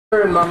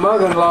and my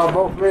mother-in-law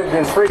both lived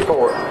in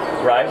Freeport.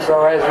 Right.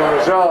 So as a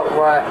result,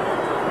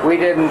 we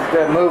didn't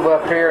move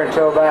up here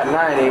until about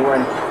 90 when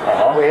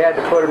we had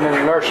to put them in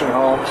a nursing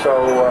home.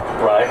 So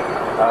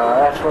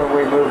that's when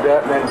we moved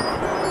up. And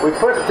we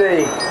put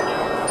the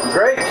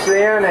grapes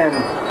in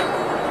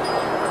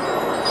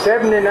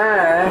 79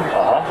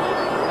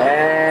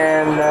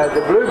 and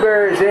the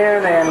blueberries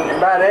in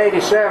about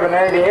 87,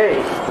 88.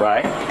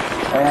 Right.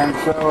 And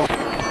so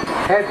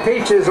had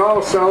peaches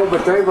also,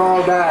 but they've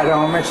all died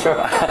on me. So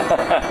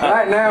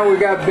right now we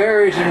got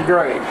berries and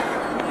grapes.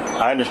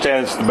 I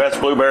understand it's the best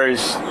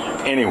blueberries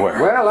anywhere.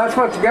 Well, that's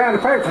what the guy in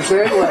the paper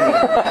said, wasn't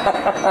it?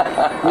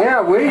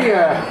 Yeah,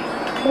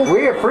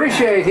 we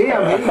appreciate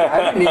him.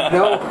 I didn't even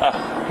know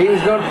he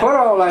was going to put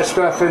all that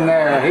stuff in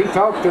there. He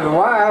talked to the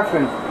wife,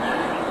 and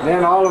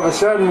then all of a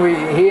sudden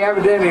he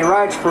evidently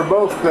writes for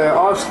both the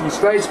Austin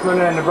Statesman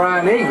and the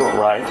Bryan Eagle.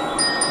 Right.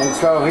 And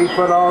so he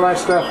put all that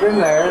stuff in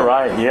there.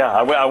 Right. Yeah.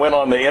 I went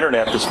on the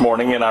internet this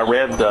morning and I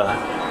read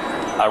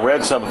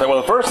something.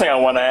 Well, the first thing I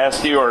want to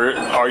ask you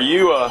are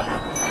you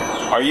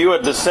a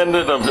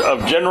descendant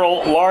of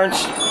General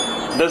Lawrence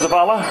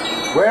DeZavala?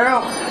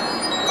 Well,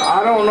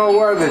 I don't know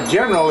where the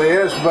general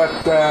is,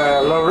 but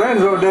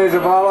Lorenzo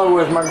DeZavala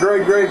was my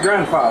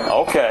great-great-grandfather.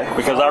 Okay,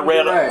 because I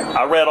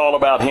read all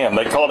about him.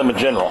 They called him a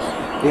general.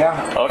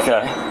 Yeah.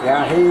 Okay.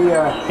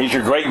 Yeah, he's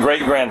your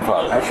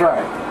great-great-grandfather. That's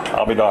right.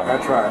 I'll be darned.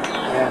 That's right.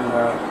 And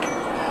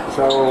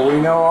so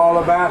we know all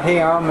about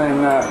him,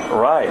 and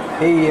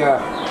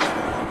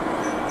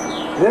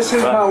this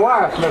is my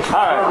wife, Mr.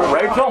 Hi,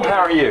 Rachel. How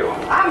are you?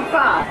 I'm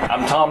fine.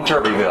 I'm Tom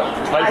Turbiville.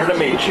 Pleasure to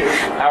meet you.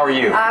 How are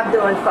you? I'm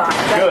doing fine.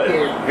 Thank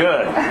you.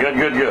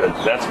 Good.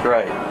 That's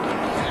great.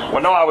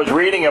 Well, no, I was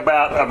reading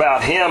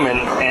about him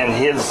and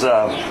his.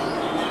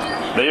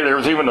 There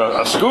was even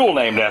a school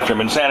named after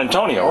him in San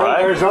Antonio, right?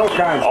 There's all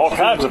kinds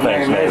of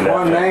things named There's after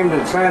one him. named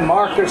in San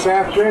Marcos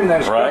after him.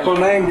 There's a couple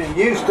named in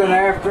Houston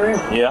after him.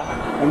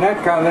 Yeah. And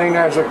that kind of thing.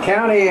 There's a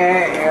county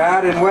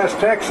out in West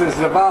Texas,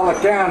 Zavala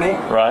County.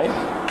 Right.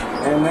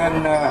 And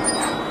then,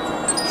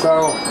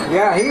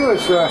 he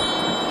was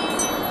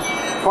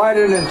quite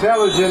an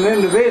intelligent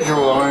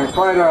individual and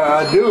quite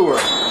a doer.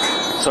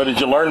 So did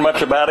you learn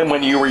much about him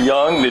when you were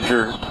young? Did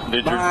your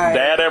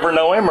dad ever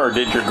know him, or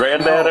did your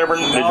granddad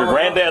did your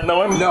granddad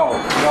know him? No.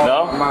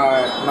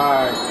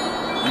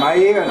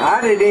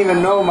 I didn't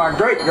even know my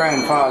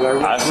great-grandfather,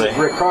 which was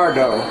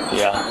Ricardo.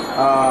 Yeah.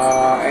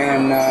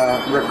 And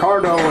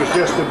Ricardo was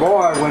just a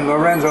boy when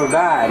Lorenzo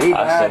died. He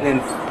died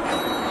in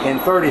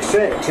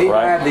 36. He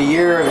died the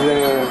year of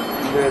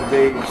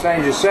the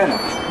St. Jacinto.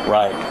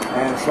 Right.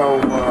 And so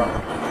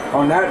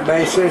on that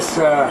basis,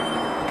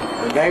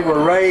 they were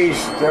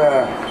raised,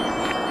 the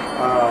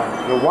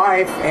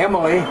wife,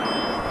 Emily,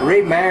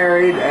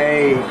 remarried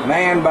a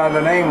man by the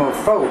name of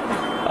Folk.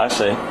 I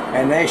see.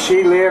 And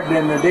she lived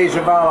in the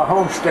DeZavala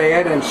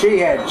homestead, and she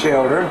had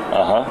children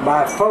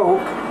by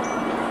Folk.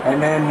 And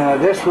then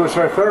this was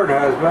her third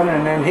husband,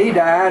 and then he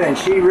died, and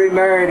she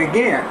remarried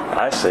again.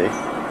 I see.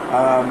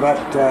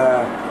 But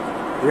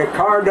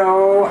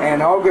Ricardo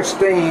and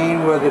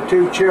Augustine were the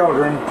two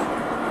children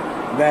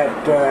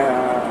that,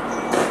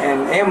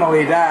 and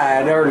Emily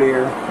died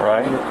earlier.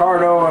 Right. And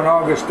Ricardo and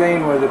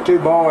Augustine were the two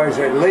boys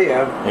that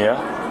lived. Yeah.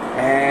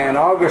 And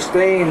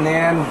Augustine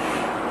then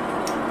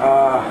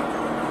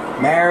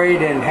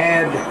married and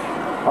had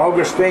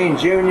Augustine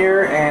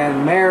Jr.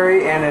 and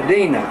Mary and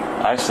Adina.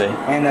 I see.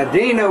 And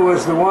Adina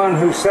was the one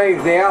who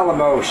saved the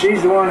Alamo.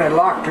 She's the one that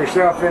locked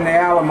herself in the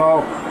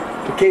Alamo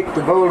to keep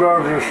the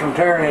bulldozers from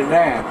tearing it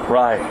down.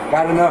 Right.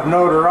 Got enough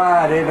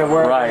notoriety to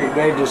where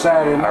they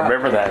decided not. I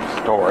remember that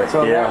story.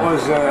 So that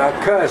was a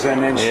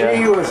cousin, and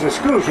she was a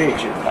school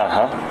teacher.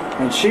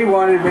 And she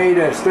wanted me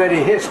to study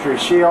history.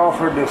 She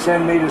offered to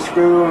send me to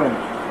school and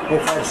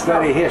if I'd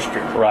study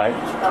history. Right.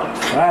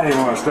 I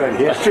didn't want to study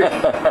history.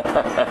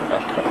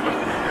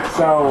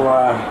 So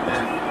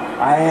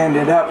I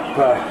ended up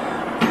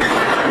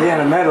being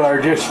a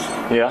metallurgist.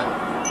 Yeah.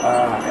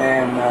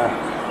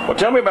 Well,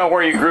 tell me about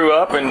where you grew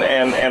up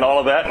and all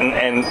of that,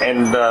 and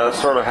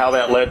sort of how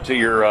that led to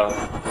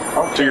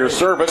your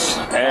service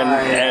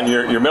and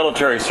your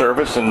military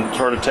service, and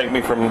sort of take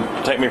me from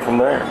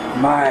there.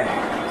 My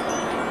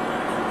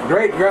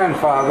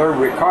great-grandfather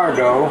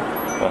Ricardo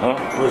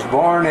was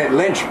born at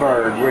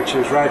Lynchburg, which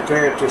is right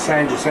there at the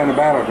San Jacinto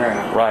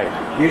battleground. Right.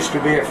 Used to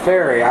be a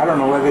ferry. I don't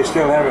know whether they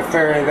still have a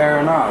ferry there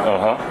or not.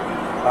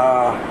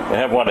 They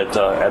have one at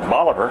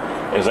Bolivar.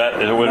 Would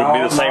it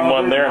be the same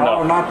one there?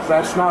 No,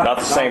 that's not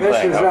the same thing.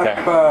 This is up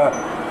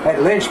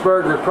at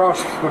Lynchburg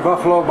across the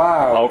Buffalo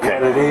Bayou. Okay.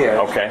 What it is.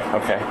 Okay.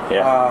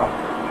 Yeah.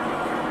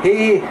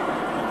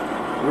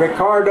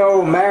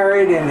 Ricardo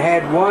married and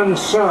had one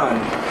son,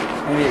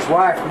 and his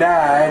wife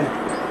died,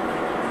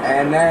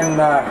 and then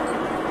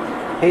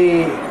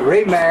he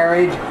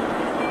remarried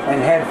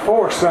and had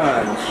 4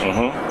 sons.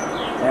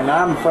 And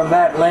I'm from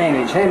that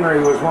lineage. Henry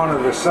was one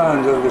of the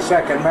sons of the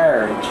second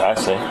marriage. I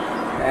see.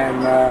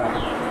 And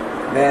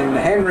then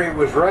Henry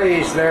was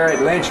raised there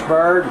at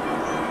Lynchburg.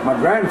 My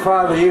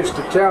grandfather used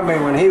to tell me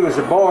when he was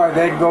a boy,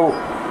 they'd go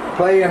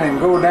playing and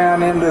go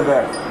down into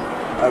the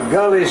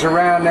gullies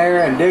around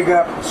there and dig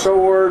up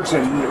swords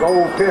and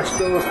old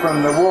pistols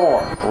from the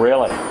war.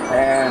 Really?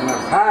 And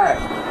hide.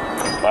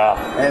 Wow.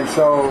 And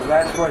so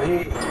that's what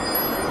he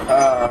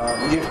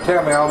used to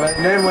tell me all that.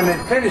 And then when they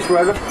finished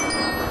with them,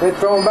 they'd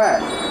throw them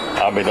back.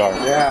 I'll be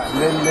darned. Yeah,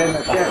 and then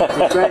they kept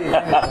to save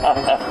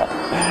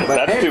anything.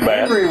 But That's too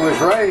bad. Henry was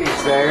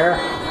raised there,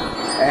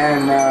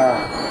 and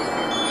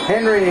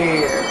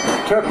Henry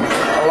took,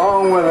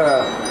 along with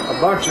a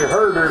bunch of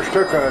herders,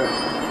 took a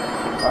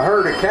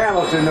herd of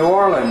cattle to New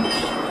Orleans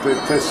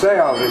to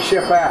sell, to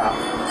ship out.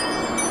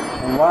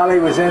 And while he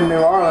was in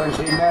New Orleans,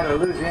 he met a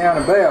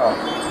Louisiana belle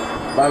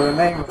by the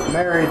name of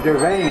Mary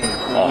Devaney.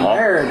 And he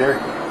married her,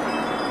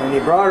 and he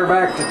brought her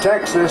back to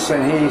Texas,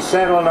 and he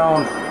settled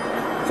on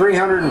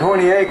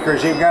 320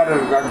 acres. He got a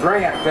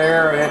grant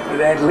there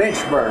at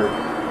Lynchburg,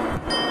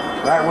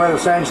 right where the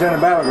San Jacinto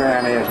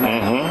Battleground is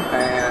now.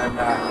 And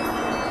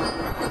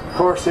of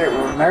course,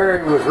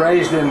 Mary was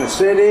raised in the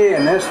city,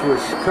 and this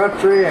was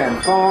country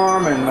and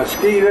farm and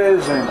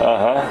mosquitoes. And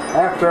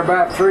after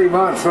about 3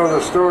 months, so the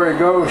story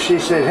goes, she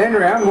said,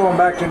 "Henry, I'm going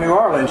back to New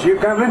Orleans. You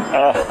coming?"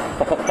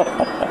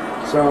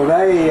 So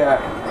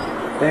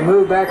they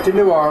moved back to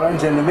New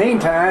Orleans. In the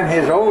meantime,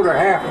 his older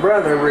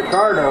half-brother,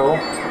 Ricardo,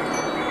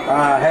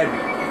 had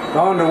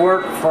gone to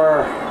work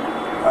for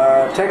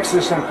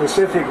Texas and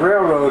Pacific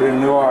Railroad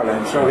in New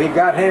Orleans. So he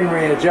got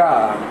Henry a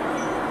job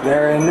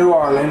there in New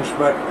Orleans,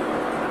 but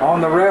on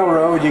the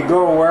railroad you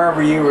go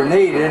wherever you were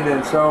needed,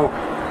 and so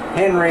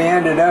Henry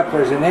ended up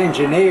as an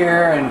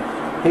engineer, and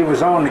he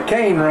was on the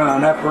cane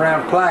run up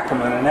around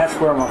Plaquemine, and that's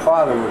where my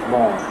father was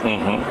born,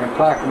 in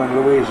Plaquemine,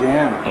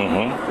 Louisiana.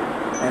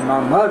 And my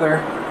mother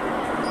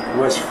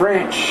was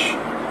French.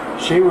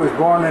 She was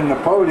born in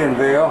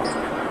Napoleonville,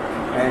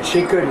 and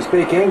she couldn't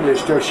speak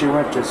English till she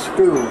went to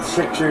school,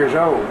 6 years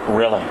old.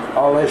 Really?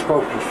 All they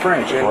spoke was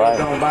French. They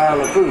lived on Bayou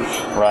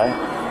Lafourche. Right.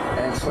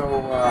 And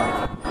so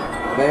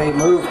they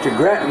moved to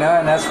Gretna,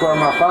 and that's where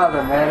my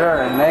father met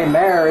her, and they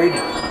married.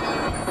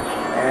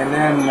 And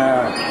then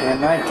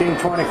in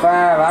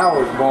 1925, I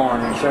was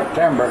born in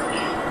September.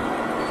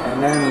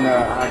 And then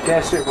I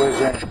guess it was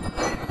in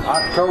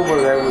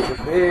October, there was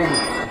a big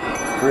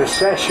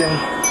recession,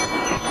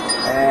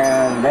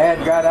 and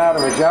Dad got out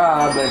of a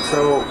job, and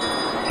so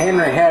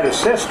Henry had a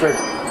sister.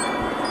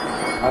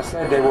 I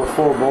said there were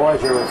 4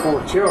 boys, there were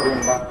 4 children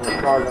by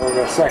Ricardo,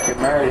 the second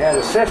married, had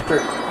a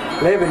sister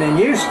living in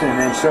Houston,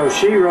 and so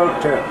she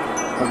wrote to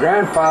my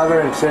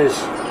grandfather and says,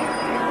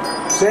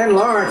 "Send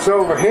Lawrence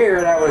over here,"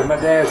 that was my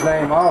dad's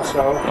name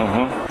also,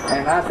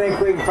 "and I think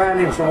we can find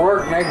him some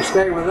work and they can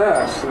stay with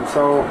us." And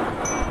so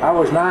I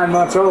was 9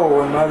 months old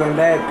when Mother and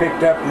Dad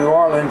picked up New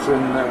Orleans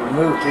and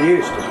moved to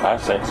Houston. I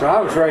see. So I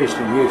was raised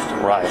in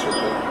Houston. Right,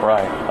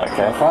 right,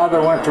 okay. My father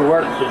went to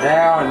work for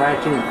Dow in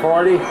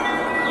 1940.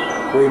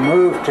 We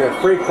moved to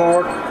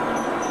Freeport,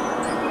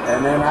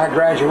 and then I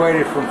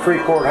graduated from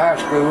Freeport High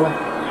School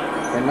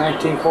in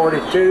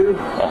 1942.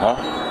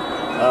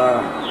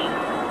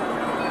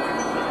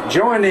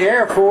 Joined the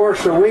Air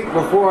Force a week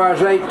before I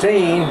was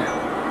 18,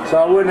 so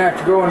I wouldn't have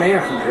to go in the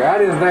infantry. I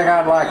didn't think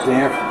I'd like the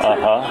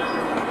infantry.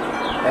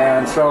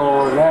 And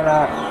so then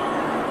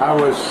I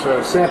was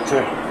sent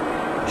to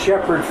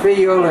Shepherd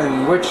Field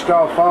in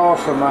Wichita Falls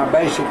for my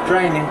basic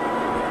training,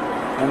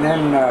 and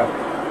then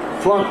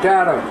flunked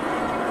out of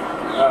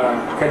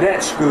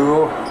cadet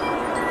school,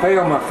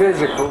 failed my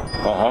physical,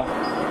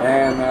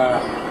 and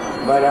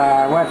but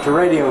I went to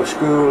radio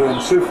school in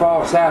Sioux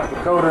Falls, South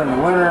Dakota in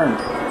the winter, and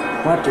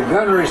went to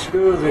gunnery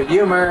schools at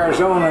Yuma,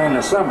 Arizona in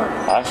the summer.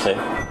 I see.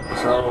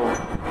 So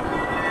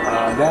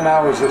then I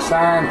was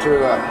assigned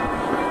to a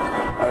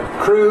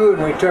crew,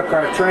 and we took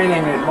our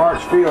training at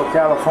Marshfield,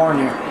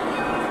 California.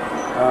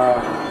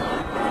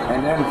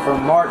 And then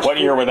from March... What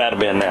year would that have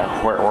been now?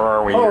 Where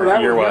are we? Oh,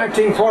 that was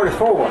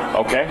 1944.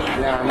 Okay.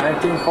 Yeah,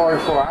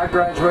 1944. I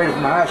graduated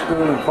from high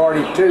school in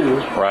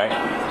 42. Right.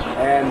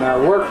 And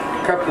worked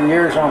a couple of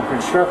years on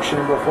construction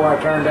before I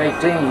turned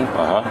 18.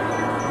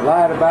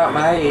 Lied about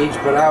my age,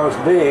 but I was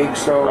big,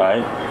 so...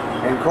 Right.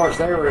 And of course,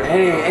 there were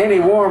any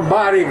warm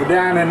body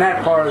down in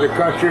that part of the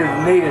country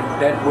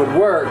that would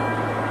work,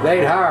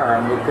 they'd hire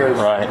them because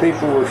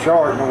people were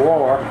short in the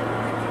war.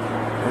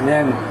 And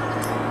then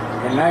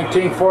in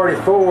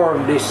 1944,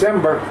 in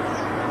December,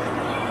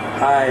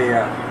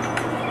 I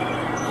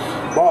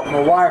bought my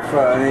wife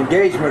an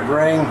engagement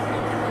ring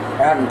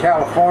out in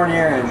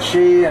California, and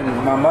she and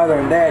my mother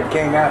and dad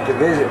came out to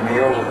visit me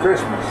over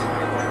Christmas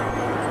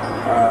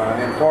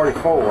in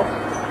 44.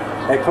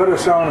 They put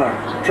us on a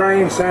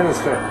train, sent us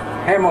to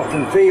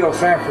Hamilton Field,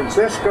 San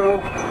Francisco,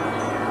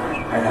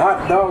 and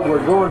hot dog,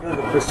 we're going to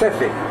the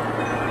Pacific.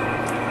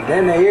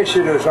 Then they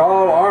issued us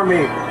all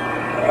Army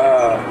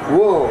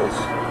wools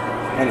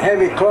and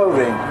heavy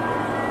clothing,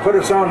 put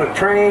us on a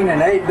train,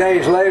 and 8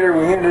 days later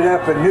we ended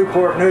up in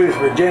Newport News,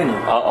 Virginia.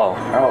 Oh,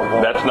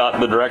 boy. That's not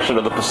the direction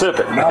of the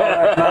Pacific. No,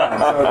 that's not.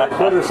 So they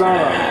put us on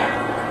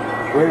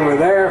we were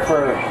there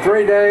for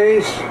 3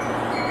 days,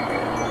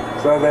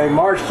 so they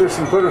marched us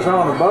and put us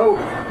on a boat,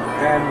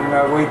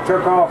 and we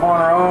took off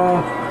on our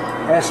own,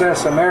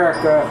 SS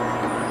America,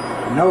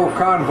 no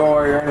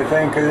convoy or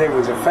anything because it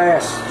was a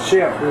fast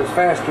ship. It was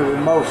faster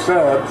than most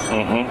subs.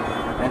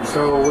 And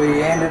so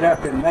we ended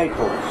up in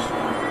Naples.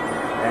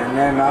 And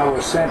then I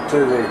was sent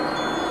to the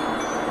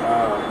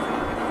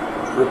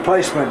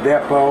replacement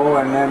depot,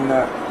 and then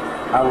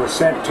I was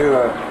sent to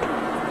a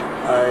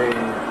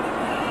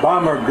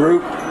bomber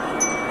group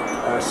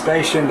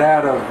stationed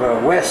out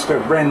of west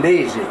of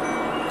Brindisi.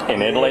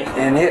 In Italy?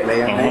 In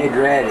Italy, in the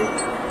Adriatic.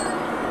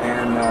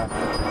 And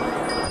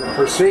the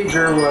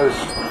procedure was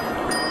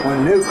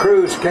when new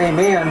crews came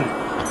in,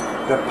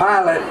 the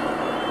pilot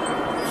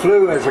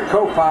flew as a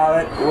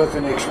co-pilot with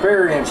an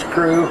experienced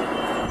crew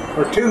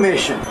for 2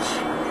 missions.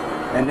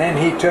 And then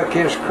he took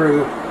his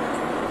crew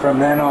from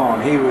then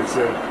on. He was,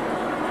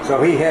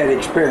 so he had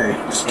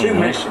experience, 2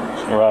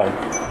 missions. Right.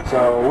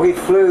 So we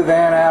flew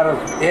then out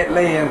of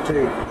Italy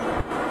into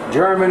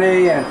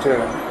Germany and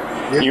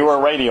to... You were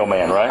a radio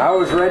man, right? I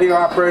was radio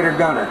operator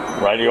gunner.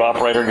 Radio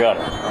operator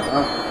gunner.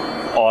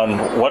 On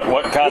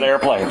what kind of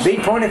airplanes?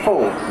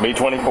 B-24.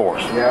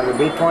 B-24s. Yeah, the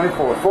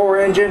B-24.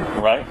 4-engine,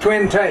 right.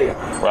 Twin tail.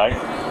 Right.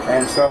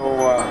 And so...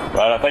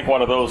 right, I think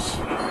one of those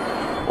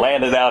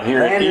landed out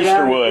here at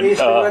Easterwood,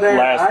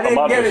 last a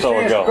month or so ago.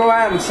 I didn't get a chance to go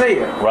out and see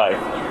it. Right.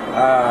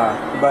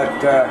 But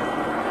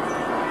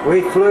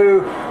we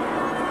flew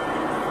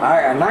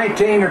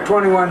 19 or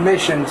 21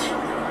 missions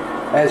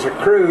as a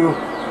crew,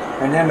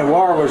 and then the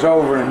war was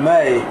over in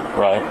May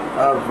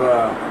of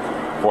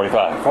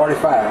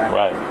 45.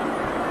 Right.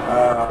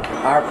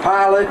 Our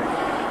pilot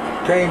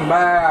came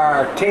by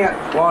our tent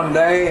one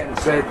day and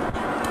said,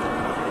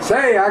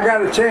 "Say, I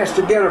got a chance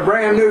to get a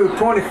brand new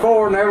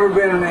 24, never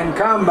been in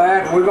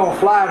combat. We're going to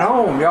fly it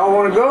home. Y'all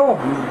want to go?"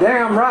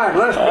 "Damn right,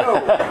 let's go."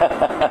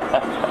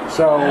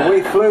 So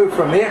we flew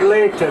from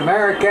Italy to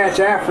Marrakech,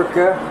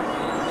 Africa,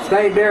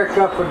 stayed there a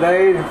couple of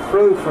days,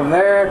 flew from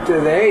there to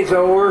the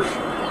Azores,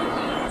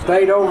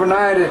 stayed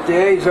overnight at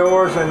the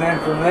Azores, and then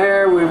from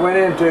there we went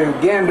into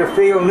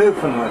Ganderfield,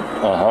 Newfoundland.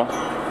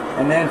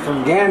 And then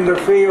from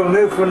Ganderfield,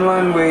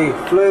 Newfoundland, we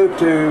flew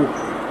to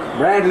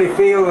Bradley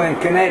Field in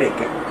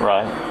Connecticut.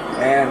 Right.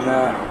 And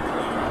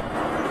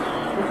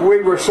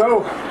we were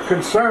so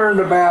concerned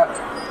about,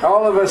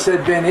 all of us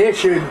had been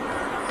issued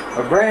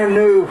a brand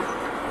new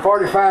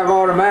 45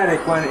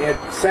 automatic when at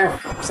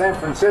San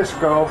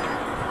Francisco,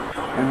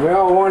 and we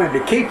all wanted to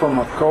keep them,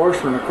 of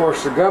course, and of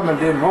course the government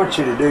didn't want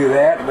you to do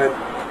that, but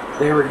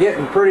they were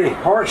getting pretty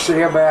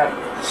horsey about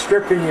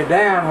stripping you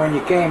down when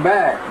you came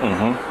back.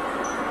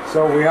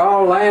 So we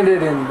all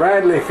landed in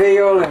Bradley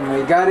Field, and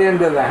we got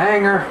into the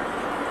hangar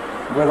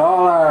with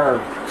all our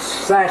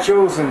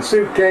satchels and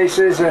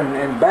suitcases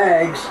and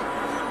bags.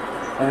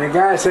 And the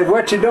guy said,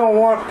 "What you don't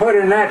want, put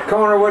in that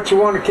corner. What you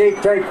want to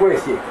keep, take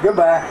with you.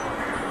 Goodbye."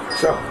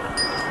 So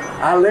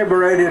I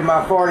liberated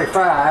my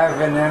 45,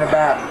 and then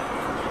about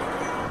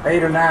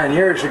 8 or 9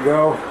 years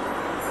ago,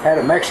 had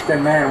a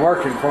Mexican man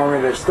working for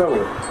me that stole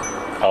it.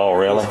 Oh,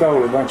 really? He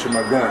stole a bunch of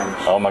my guns.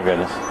 Oh, my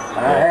goodness.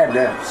 I had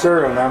the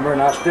serial number,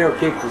 and I still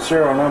keep the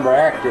serial number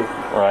active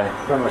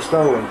from a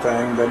stolen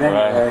thing. But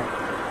anyway,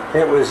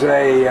 it was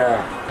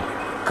a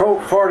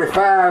Colt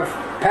 45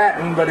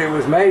 patent, but it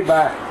was made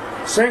by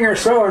Singer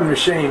Sewing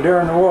Machine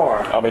during the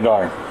war. I'll be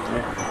darned.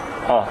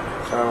 Huh.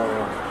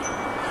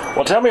 So,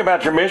 well, tell me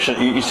about your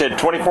mission. You said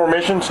 24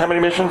 missions? How many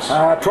missions?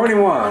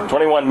 21.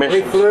 21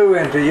 missions. We flew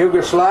into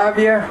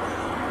Yugoslavia.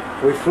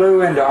 We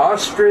flew into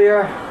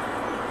Austria,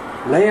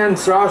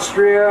 Linz,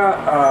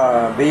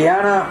 Austria,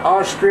 Vienna,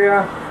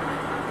 Austria,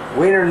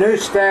 Wiener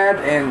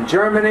Neustadt in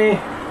Germany,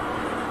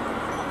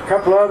 a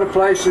couple other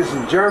places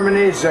in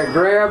Germany,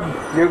 Zagreb,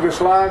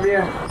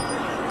 Yugoslavia.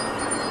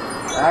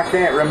 I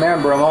can't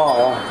remember them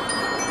all,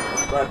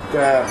 but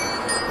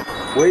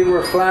we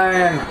were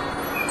flying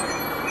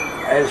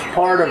as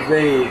part of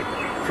the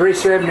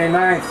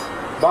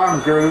 379th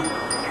Bomb Group,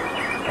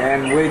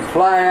 and we'd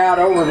fly out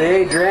over the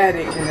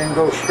Adriatic and then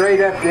go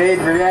straight up the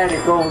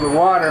Adriatic over the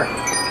water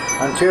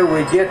until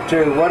we get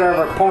to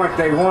whatever point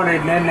they wanted,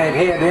 and then they'd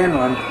head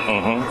inland.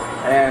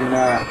 And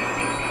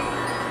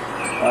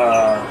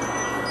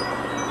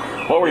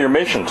what were your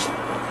missions?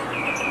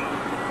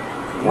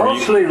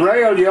 Mostly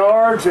rail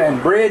yards and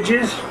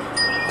bridges.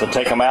 To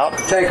take them out?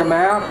 Take them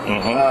out.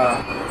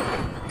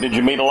 Did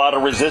you meet a lot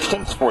of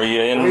resistance? Were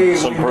you in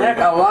some we met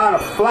a lot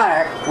of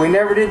flack. We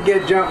never did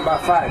get jumped by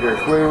fighters.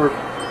 We were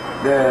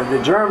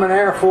the German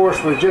Air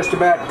Force was just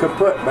about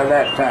kaput by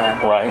that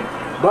time. Right.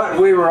 But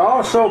we were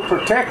also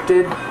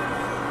protected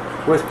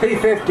with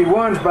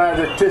P-51s by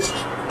the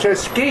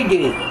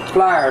Tuskegee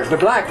flyers, the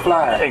black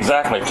flyers.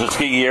 Exactly,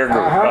 Tuskegee Air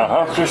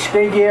Group.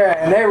 Tuskegee Air,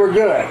 and they were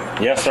good.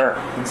 Yes, sir.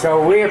 And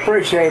so we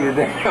appreciated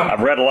them.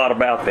 I've read a lot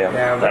about them.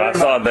 Yeah, and I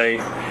saw they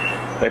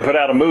put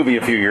out a movie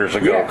a few years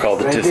ago called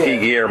The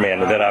Tuskegee Airmen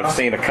that I've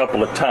seen a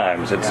couple of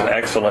times. It's an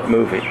excellent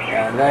movie.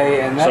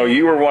 So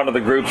you were one of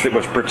the groups that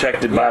was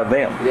protected by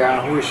them.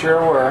 Yeah, we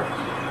sure were.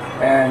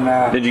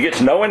 And did you get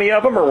to know any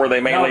of them, or were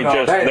they mainly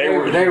just they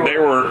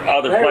were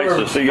other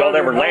places? So y'all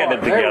never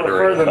landed together. They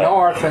were further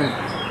north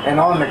and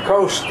on the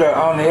coast,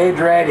 on the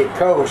Adriatic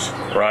coast.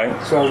 Right.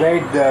 So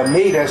they'd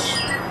meet us,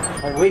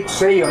 and we'd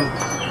see them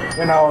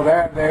you know,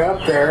 they're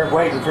up there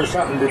waiting for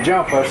something to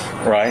jump us.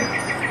 Right.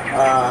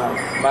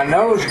 My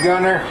nose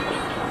gunner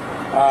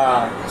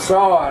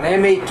saw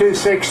an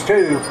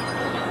ME-262.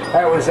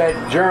 That was that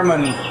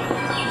German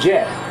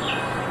jet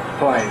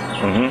plane.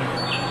 Mm-hmm.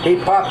 He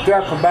popped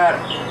up about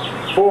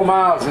 4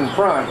 miles in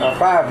front, or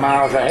 5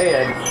 miles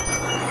ahead,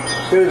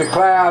 through the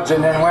clouds,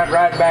 and then went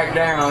right back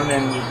down,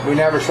 and we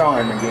never saw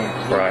him again.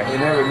 Right. He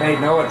never made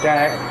no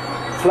attack.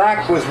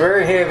 Flak was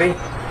very heavy,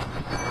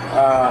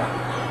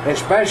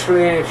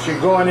 especially if you're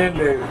going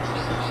into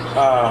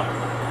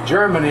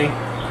Germany.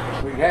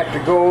 We'd have to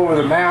go over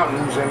the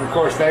mountains, and of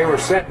course they were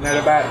sitting at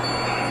about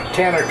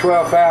 10 or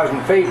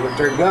 12,000 feet with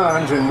their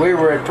guns, and we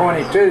were at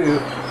 22,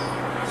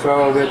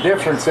 so the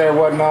difference there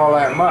wasn't all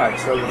that much.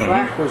 So the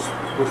flak was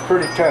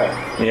pretty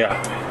tough. Yeah.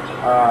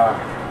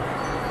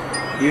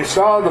 You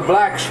saw the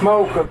black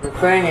smoke of the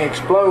thing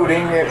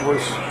exploding. It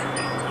was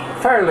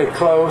fairly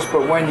close,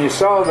 but when you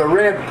saw the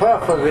red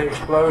puff of the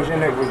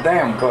explosion, it was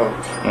damn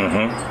close.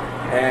 Mm-hmm.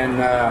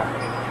 And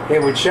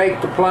it would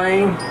shake the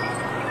plane.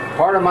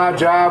 Part of my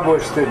job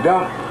was to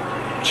dump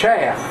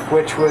chaff,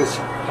 which was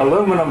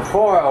aluminum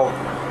foil,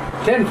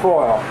 tin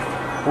foil.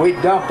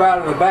 We'd dump out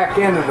of the back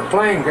end of the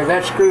plane because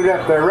that screwed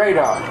up their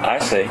radar. I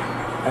see.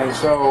 And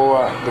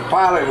so the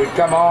pilot would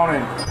come on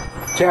and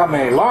tell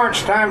me,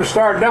 "Lawrence, time to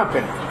start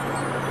dumping."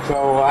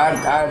 So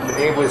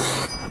it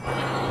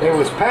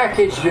was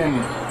packaged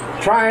in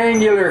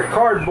triangular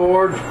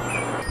cardboard.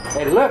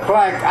 It looked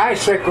like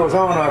icicles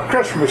on a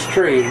Christmas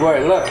tree is what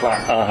it looked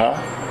like. Uh-huh.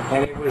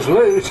 And it was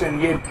loose,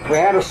 and we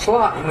had a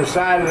slot in the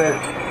side of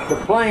the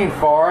plane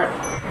for it,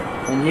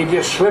 and you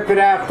just slip it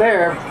out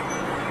there.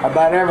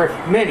 About every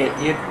minute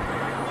you'd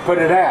put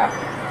it out,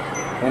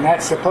 and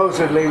that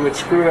supposedly would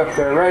screw up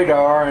their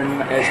radar,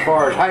 and as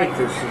far as height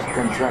is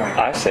concerned.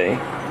 I see.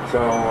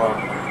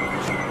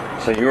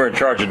 So you were in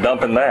charge of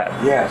dumping that.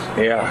 yes.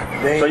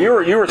 Yeah. So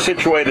you were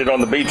situated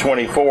on the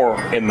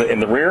B-24 in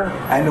the rear?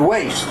 And the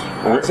waist.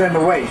 It's in the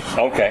waist.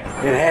 Okay.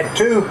 It had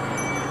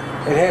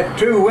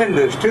two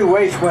windows, two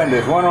waist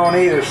windows, one on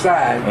either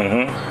side.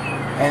 Mm-hmm.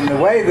 And the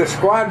way the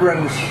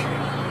squadrons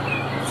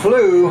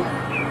flew,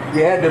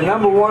 you had the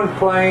number 1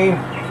 plane,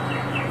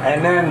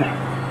 and then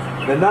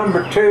the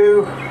number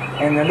 2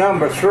 and the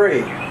number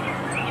 3.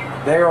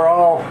 They were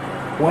all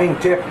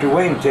wingtip to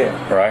wingtip.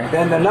 Right.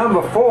 Then the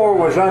number 4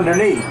 was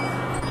underneath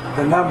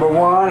the number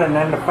 1, and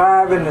then the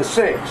 5 and the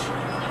 6,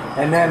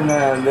 and then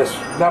this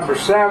number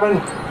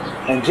 7.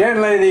 And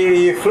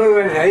generally, you flew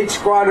in. Each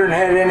squadron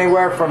had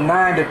anywhere from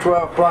 9 to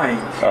 12 planes.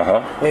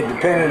 Uh-huh. It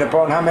depended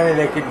upon how many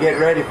they could get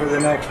ready for the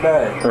next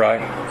day.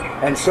 Right.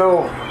 And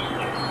so,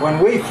 when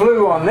we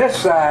flew on this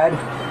side,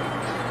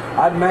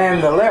 I'd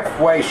man the left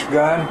waist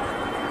gun,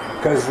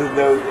 because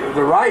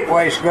the right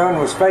waist gun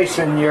was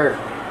facing your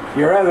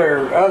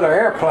other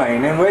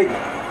airplane, and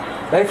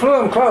they flew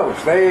them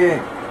close.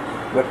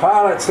 The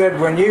pilot said,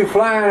 when you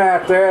flying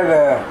out there,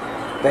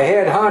 the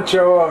head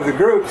honcho of the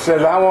group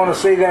says, "I want to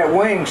see that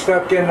wing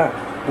stuck in the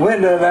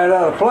window of that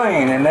other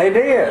plane," and they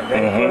did.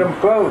 They put them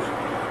close.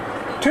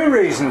 2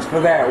 reasons for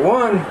that.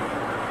 One,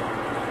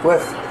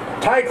 with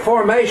tight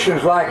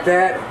formations like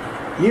that,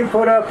 you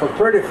put up a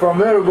pretty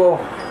formidable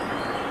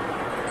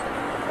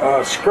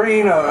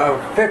screen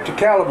of 50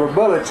 caliber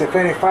bullets if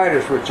any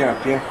fighters would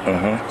jump you.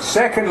 Mm-hmm.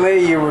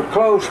 Secondly, you were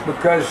close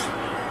because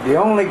the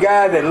only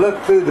guy that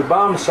looked through the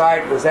bomb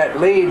sight was that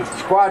lead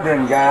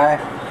squadron guy,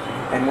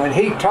 and when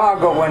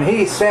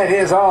he set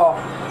his off,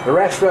 the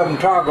rest of them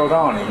toggled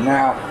on him.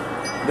 Now,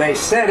 they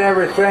set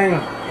everything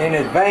in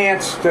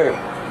advance to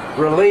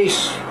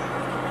release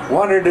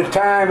one at a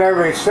time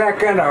every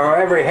second, or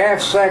every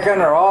half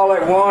second, or all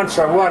at once,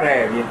 or what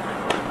have you.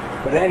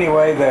 But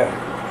anyway,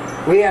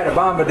 we had a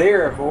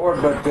bombardier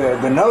aboard, but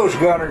the nose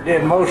gunner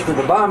did most of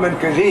the bombing,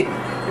 because the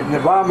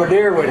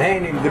bombardier would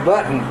hand him the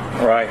button.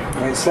 Right.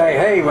 And say,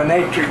 "Hey, when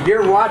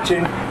you're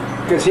watching,"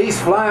 because he's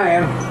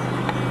flying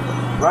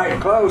right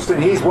close,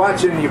 and he's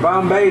watching, your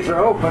bomb bays are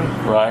open.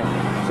 Right.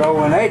 So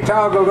when they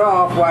toggled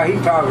off, he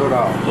toggled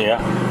off.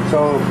 Yeah.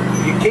 So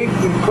you keep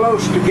them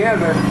close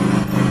together,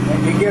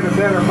 and you get a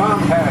better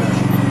bomb pattern.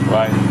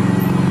 Right.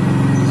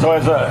 So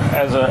as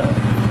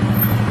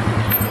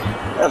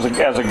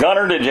a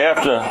gunner, did you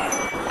have to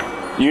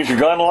use your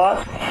gun a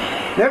lot?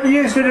 Never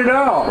used it at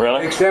all.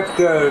 Really? Except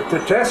to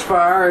test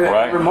fire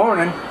every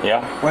morning.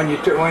 Yeah. When you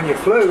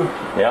flew.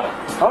 Yeah.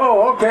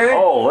 Oh, okay.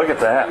 Oh, look at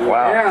that!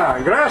 Wow. Yeah.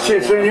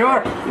 Gracias,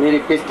 senor. Many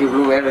pick the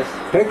blueberries.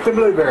 Pick the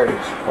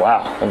blueberries.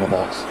 Wow. Look at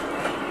those.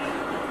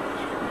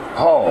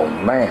 Oh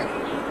man.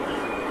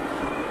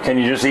 Can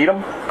you just eat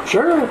them?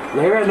 Sure.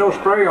 They had no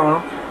spray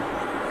on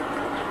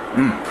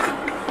them.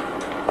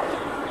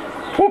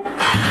 Whoop.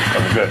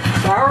 That's good.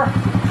 Sour?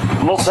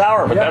 A little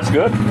sour, but that's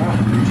good.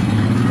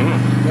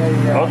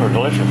 Those are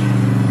delicious.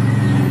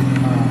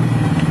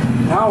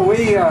 Now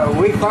we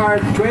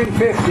fired twin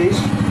 50s.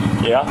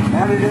 Yeah.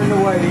 Mounted in the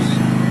waist,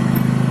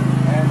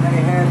 and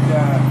they had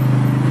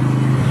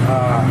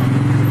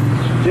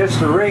just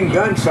the ring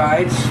gun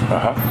sights.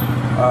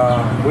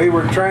 Uh-huh. We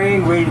were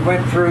trained. We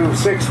went through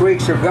 6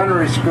 weeks of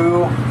gunnery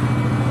school,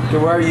 to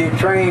where you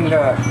trained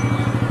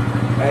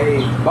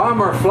a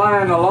bomber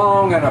flying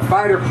along and a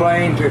fighter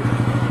plane to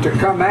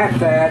come at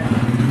that.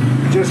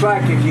 Just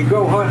like if you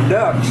go hunt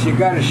ducks, you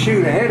got to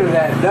shoot ahead of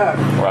that duck.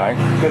 Right.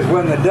 Because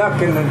when the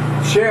duck and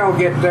the shell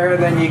get there,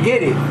 then you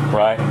get him.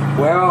 Right.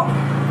 Well,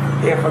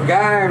 if a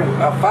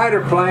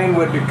fighter plane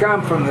would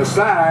come from the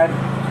side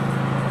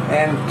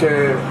and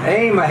to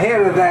aim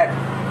ahead of that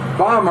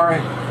bomber,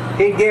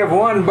 he'd give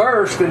one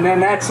burst and then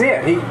that's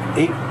it.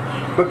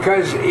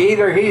 Because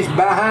either he's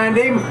behind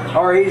him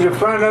or he's in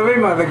front of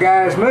him or the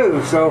guy's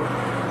moved. So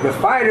the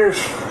fighters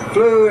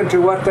flew into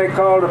what they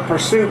called a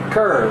pursuit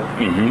curve.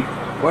 Mm-hmm.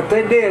 What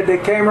they did, they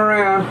came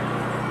around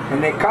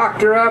and they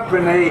cocked her up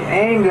and they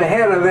aimed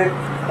ahead of it,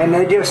 and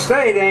they just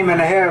stayed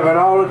aiming ahead of it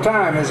all the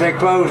time as they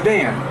closed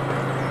in.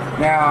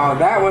 Now,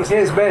 that was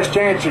his best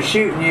chance of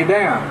shooting you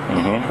down.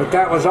 Mm-hmm. But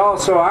that was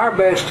also our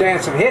best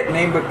chance of hitting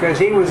him because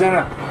he was in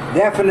a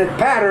definite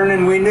pattern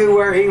and we knew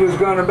where he was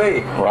going to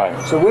be. Right.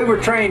 So we were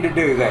trained to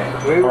do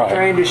that. We were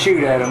trained to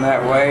shoot at him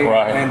that way.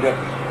 Right. And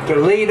to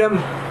lead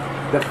him.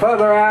 The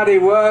further out he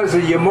was,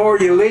 the more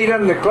you lead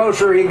him, the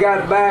closer he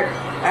got back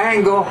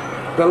angle,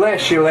 the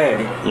less you led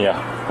him. Yeah,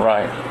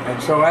 right.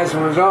 And so as a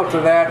result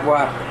of that,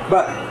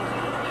 but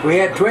we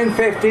had twin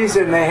 50s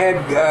and they had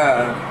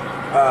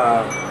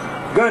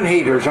gun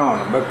heaters on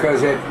them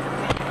because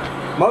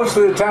most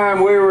of the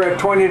time we were at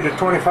 20 to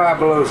 25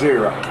 below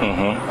zero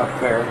up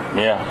there.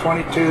 Yeah.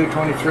 22,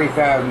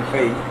 23,000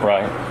 feet.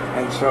 Right.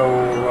 And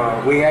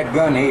so we had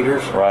gun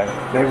heaters. Right.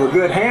 They were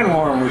good hand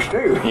warmers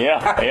too.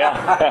 Yeah,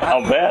 yeah,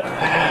 I'll bet.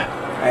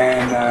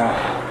 And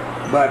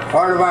but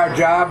part of our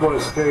job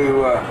was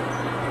to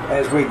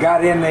as we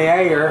got in the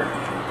air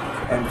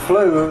and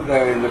flew,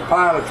 the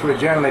pilots would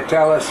generally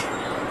tell us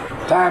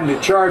time to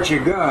charge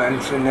your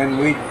guns, and then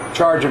we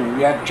charge them.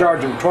 You had to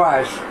charge them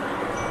twice,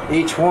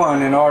 each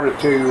one, in order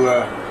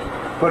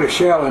to put a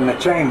shell in the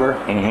chamber,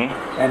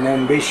 and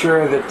then be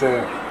sure that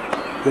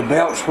the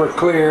belts were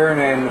clear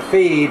and the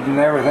feed and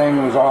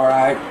everything was all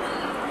right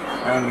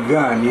on the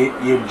gun.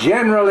 You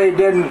generally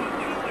didn't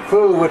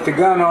fool with the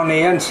gun on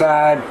the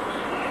inside.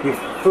 You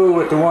fool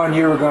with the one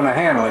you were going to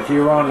handle. If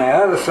you were on the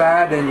other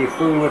side, then you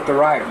fool with the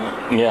right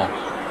one. Yeah.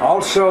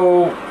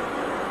 Also,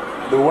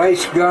 the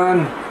waist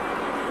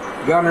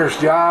gunner's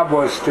job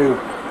was to,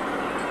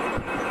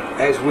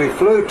 as we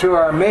flew to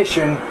our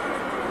mission,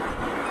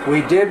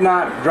 we did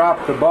not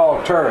drop the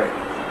ball turret.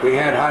 We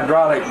had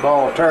hydraulic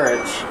ball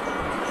turrets.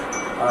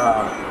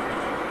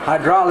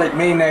 Hydraulic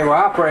mean they were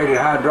operated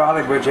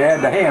hydraulic, but you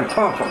had to hand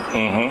pump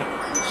them.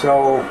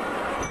 So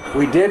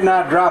we did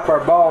not drop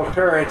our ball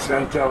turrets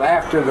until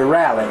after the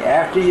rally.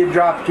 After you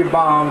dropped your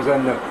bombs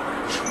and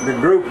the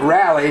group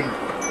rallied,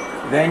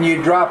 then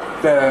you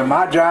dropped,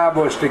 my job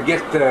was to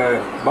get the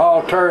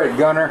ball turret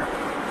gunner,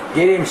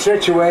 get him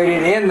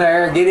situated in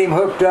there, get him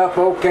hooked up,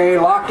 okay,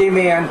 lock him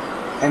in,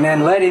 and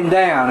then let him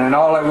down. And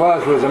all it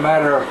was a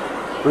matter of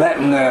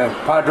letting the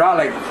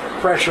hydraulic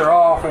pressure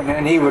off, and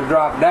then he would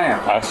drop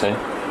down. I see.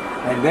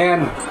 And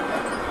then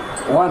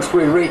once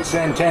we reached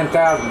in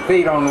 10,000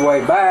 feet on the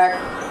way back,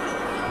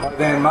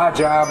 then my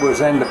job was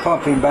then to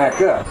pump him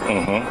back up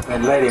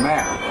and let him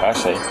out. I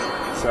see.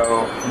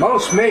 So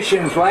most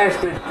missions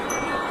lasted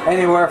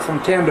anywhere from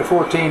 10 to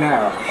 14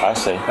 hours. I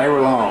see. They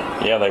were long.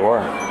 Yeah, they were.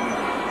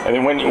 And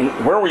then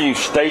where were you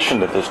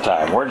stationed at this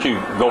time? Where'd you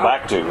go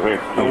back to?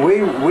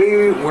 We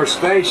were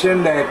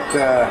stationed at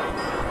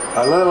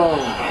a little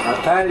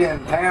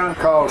Italian town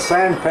called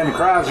San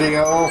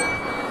Pancrazio,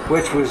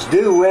 which was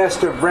due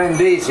west of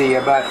Brindisi,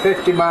 about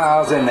 50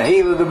 miles in the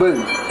heel of the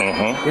boot.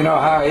 You know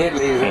how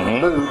Italy's in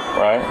the boot.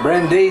 Right.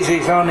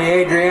 Brindisi's on the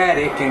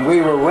Adriatic, and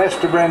we were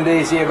west of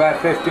Brindisi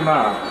about 50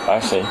 miles. I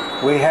see.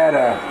 We had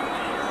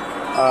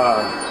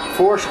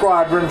 4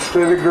 squadrons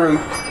to the group.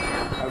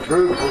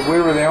 We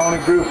were the only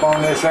group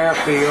on this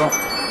airfield,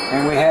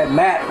 and we had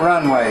mat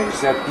runways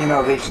that,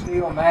 these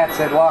steel mats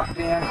had locked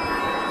in,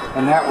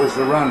 and that was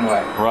the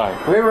runway. Right.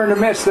 We were in the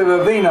midst of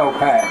a vino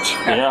patch.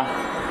 Yeah.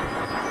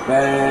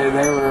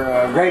 There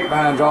were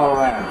grapevines all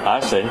around.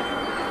 I see.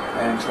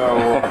 And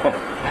so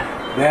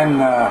then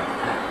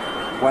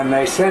when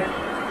they sent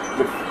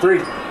the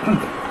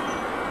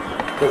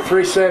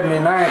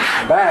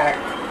 379th back,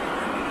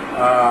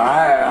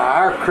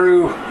 our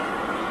crew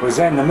was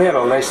in the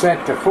middle. They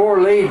sent the 4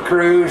 lead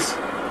crews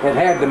that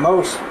had the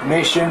most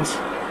missions,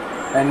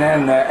 and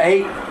then the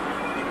 8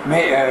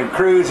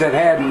 crews that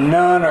had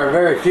none or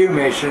very few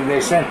missions, they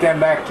sent them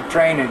back to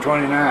training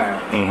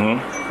 29.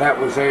 That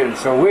was it.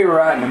 So we were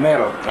right in the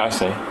middle. I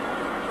see.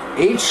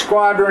 Each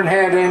squadron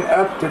had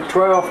up to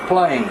 12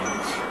 planes.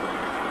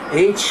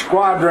 Each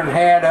squadron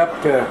had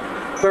up to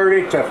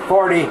 30 to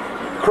 40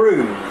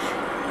 crews.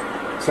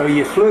 So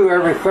you flew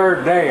every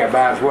 3rd day,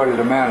 about is what it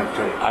amounted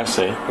to. I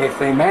see. If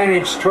they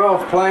managed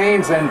 12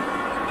 planes, then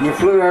you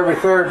flew every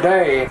 3rd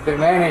day. If they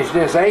managed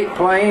just 8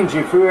 planes,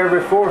 you flew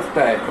every 4th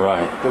day.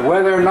 Right. The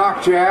weather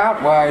knocked you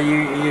out, why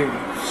you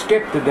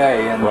skipped a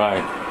day.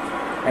 Right.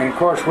 And of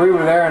course we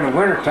were there in the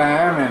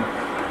wintertime. And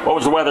what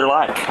was the weather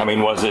like? I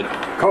mean, was it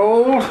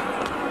cold?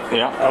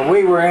 Yeah.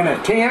 We were in a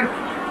tent.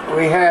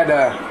 We had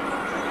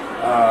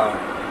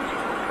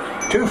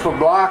tufa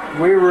block.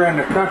 We were in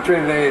the country.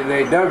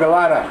 They dug a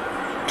lot of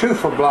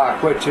tufa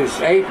block, which is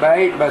 8 by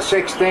 8 by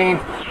 16.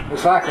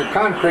 It's like a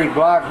concrete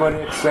block, but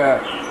it's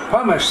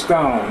pumice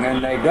stone,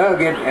 and they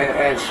dug it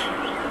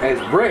as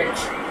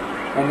bricks.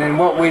 And then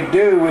what we'd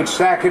do, we'd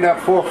stack it up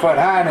 4 foot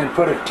high and then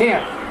put a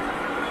tent,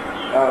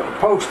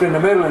 post in the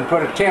middle, and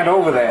put a tent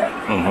over that.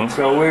 And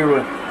so we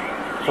were,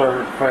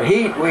 for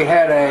heat, we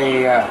had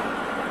a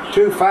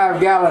 2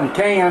 5-gallon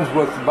cans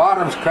with the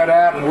bottoms cut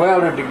out and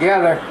welded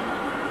together,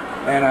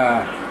 and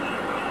a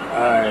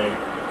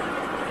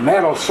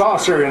metal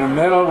saucer in the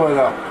middle with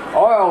a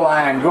oil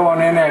line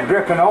going in there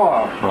dripping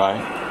oil.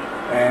 Right.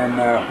 And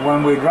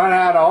when we'd run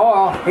out of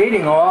oil,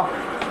 heating oil,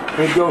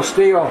 we'd go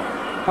steal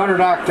 100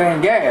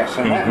 octane gas,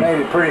 and that made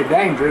it pretty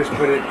dangerous,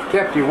 but it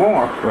kept you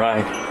warm.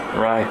 Right.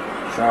 Right.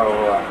 So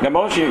now,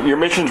 most of your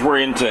missions were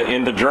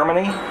into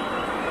Germany,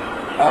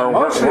 or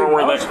most where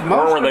were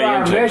of they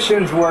our into?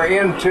 missions were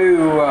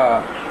into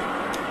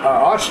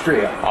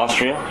Austria.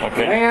 Austria.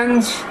 Okay.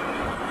 Linz,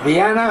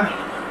 Vienna,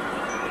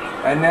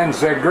 and then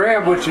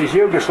Zagreb, which is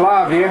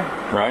Yugoslavia.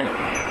 Right.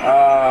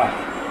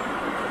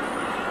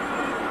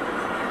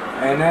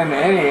 And then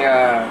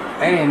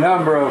any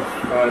number of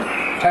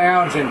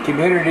towns and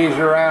communities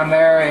around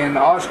there in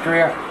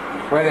Austria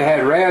where they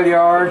had rail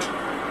yards.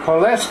 Well,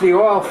 less the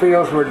oil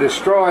fields were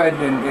destroyed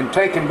and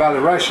taken by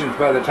the Russians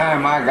by the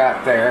time I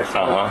got there,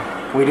 so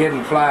we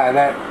didn't fly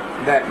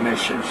that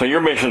mission. So your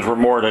missions were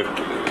more to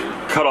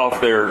cut off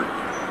their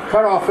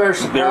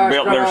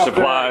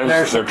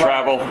supplies, their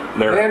travel.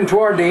 Then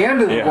toward the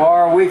end of the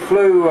war, we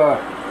flew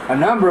a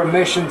number of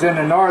missions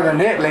into northern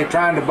Italy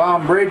trying to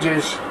bomb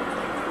bridges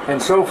and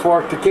so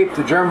forth to keep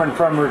the German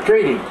from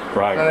retreating,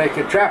 right, so they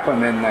could trap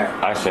them in there.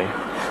 I see.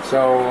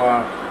 So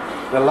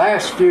the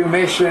last few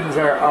missions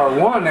are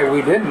one that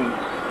we didn't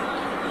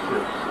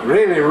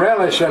really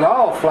relish at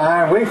all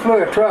flying. We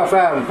flew at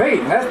 12,000 feet,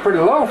 and that's pretty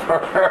low for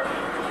her.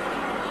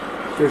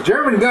 Because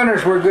German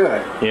gunners were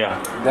good. Yeah.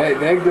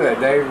 They're good.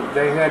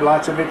 They had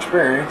lots of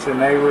experience,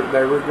 and they were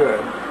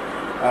good.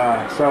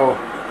 So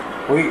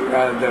we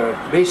the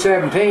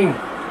B-17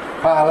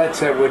 pilots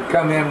that would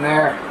come in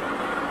there,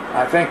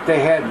 I think they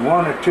had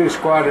 1 or 2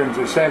 squadrons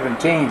of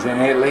 17s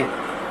in Italy.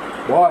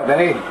 Boy,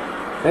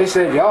 they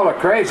said, y'all are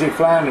crazy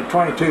flying at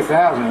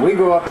 22,000. We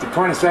go up to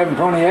 27,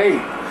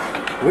 28.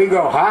 We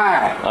go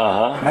high.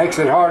 Makes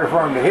it harder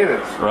for them to hit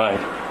us. Right.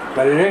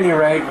 But at any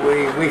rate,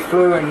 we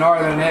flew in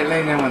northern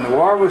Italy, and then when the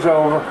war was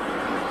over,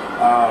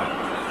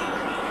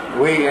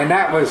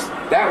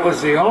 that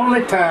was the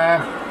only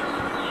time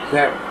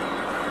that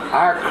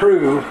our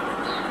crew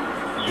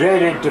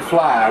dreaded to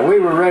fly. We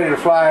were ready to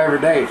fly every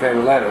day if they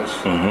would let us.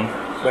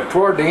 But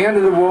toward the end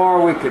of the war,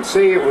 we could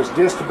see it was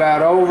just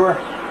about over.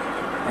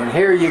 And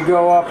here you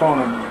go up on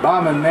a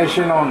bombing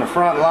mission on the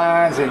front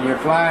lines, and you're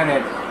flying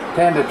at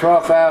 10 to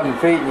 12,000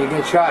 feet, and you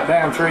get shot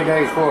down 3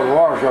 days before the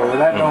war's over.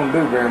 That don't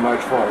do very much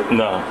for you.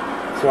 No.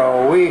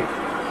 So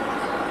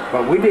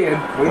but we did.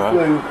 We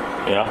flew.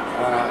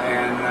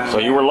 Yeah. So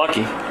you were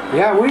lucky.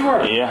 Yeah, we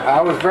were. Yeah. I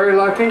was very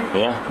lucky.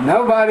 Yeah.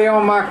 Nobody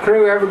on my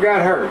crew ever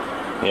got hurt.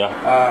 Yeah.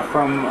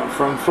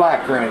 From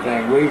flak or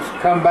anything. We've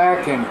come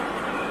back and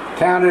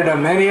counted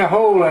many a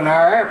hole in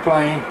our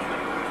airplane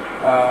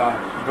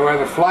where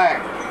the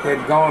flak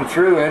had gone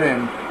through it,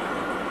 and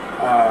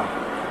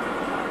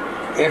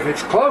if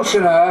it's close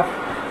enough,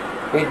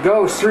 it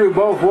goes through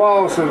both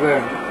walls of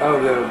the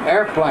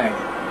airplane,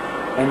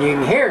 and you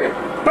can hear it.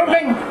 Boom,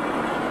 bing!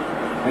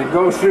 It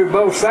goes through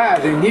both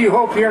sides, and you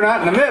hope you're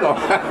not in the middle.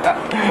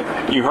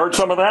 You heard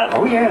some of that?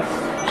 Oh yes.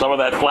 Some of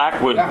that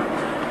flak would. Yeah.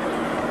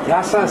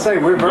 Yes, I say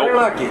we're very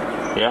lucky.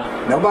 Yeah.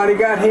 Nobody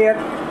got hit.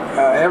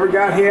 Ever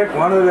got hit.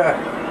 One of the,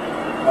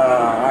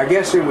 I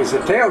guess it was the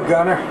tail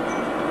gunner,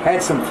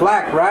 had some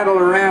flak rattle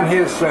around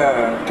his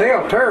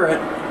tail turret,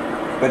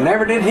 but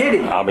never did hit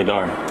him. I'll be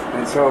darned.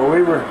 And so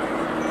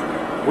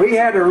we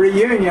had a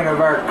reunion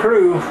of our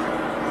crew,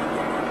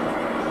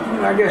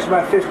 I guess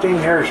about 15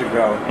 years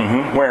ago.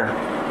 Where?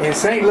 In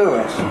St.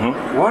 Louis.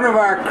 One of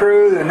our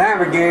crew, the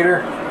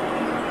navigator,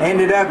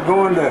 ended up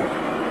going to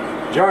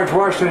George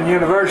Washington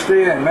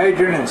University and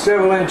majoring in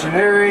civil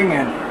engineering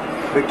and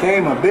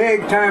became a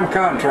big-time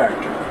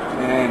contractor.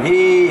 And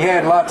he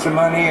had lots of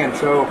money, and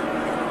so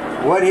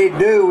what he'd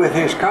do with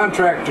his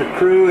contractor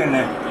crew in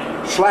the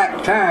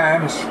slack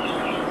times,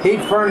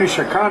 he'd furnish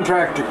a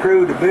contractor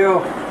crew to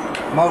build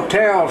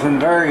motels in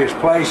various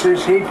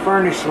places. He'd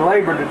furnish the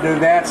labor to do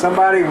that.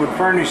 Somebody would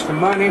furnish the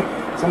money,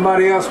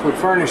 somebody else would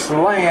furnish the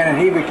land, and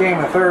he became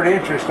a third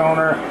interest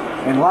owner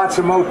in lots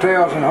of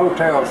motels and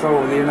hotels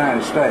over the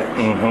United States.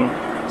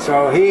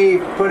 So he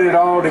put it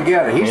all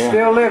together. He's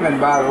still living,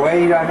 by the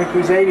way. I think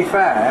he's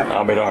 85.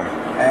 I'll be darned.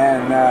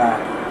 And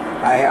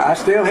I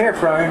still hear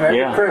from him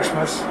every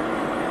Christmas.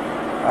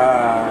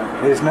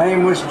 His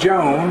name was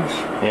Jones.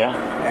 Yeah.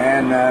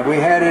 And we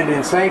had it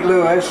in St.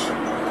 Louis.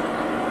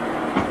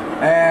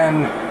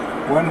 And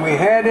when we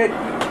had it,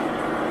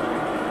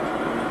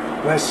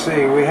 let's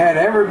see, we had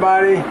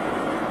everybody,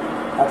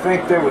 I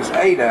think there was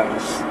 8 of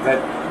us that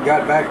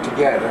got back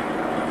together.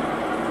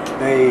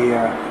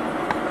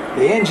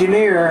 the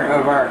engineer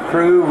of our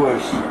crew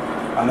was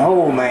an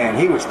old man.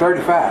 He was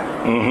 35,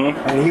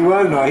 and he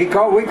wasn't.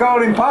 We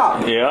called him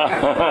Pop. Yeah.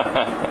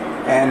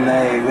 And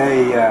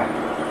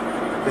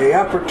the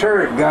upper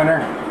turret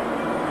gunner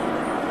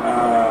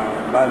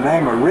by the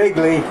name of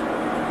Wrigley,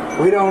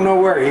 we don't know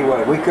where he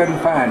was. We couldn't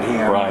find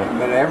him. Right.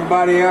 But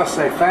everybody else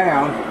they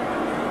found,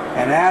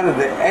 and out of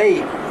the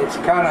 8, it's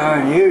kind of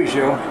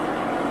unusual.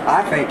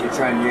 I think it's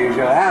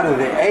unusual. Out of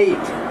the 8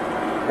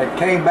 that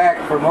came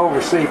back from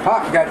overseas,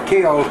 Pop got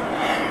killed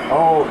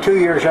 2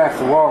 years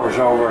after the war was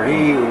over.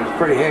 He was a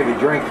pretty heavy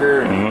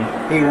drinker. And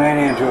he ran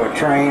into a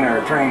train, or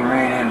a train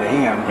ran into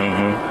him.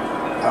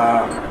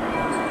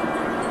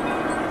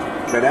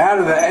 But out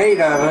of the 8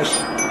 of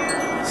us,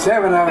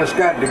 7 of us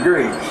got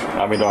degrees.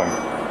 I'll be darned.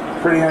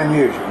 Pretty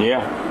unusual.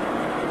 Yeah.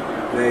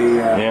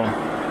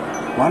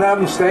 One of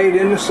them stayed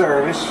in the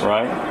service,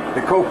 Right.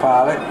 the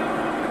co-pilot,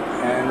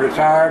 and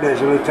retired as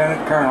a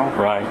lieutenant colonel.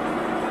 Right.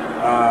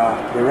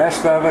 The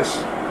rest of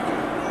us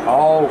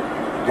all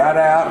got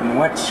out and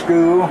went to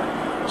school.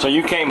 So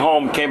you came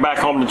back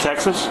home to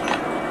Texas?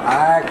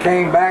 I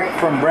came back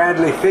from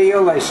Bradley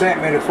Field. They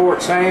sent me to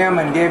Fort Sam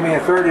and gave me a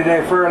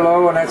 30-day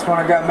furlough, and that's when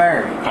I got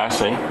married. I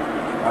see.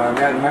 I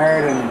got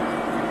married, and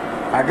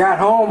I got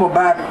home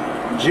about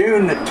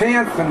June the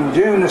 10th and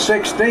June the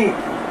 16th.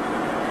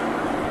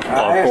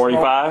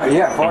 45?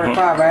 Yeah,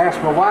 45. I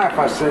asked my wife,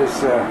 I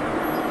says,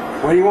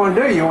 what do you want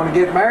to do? You want to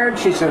get married?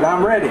 She said,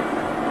 I'm ready.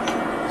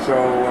 So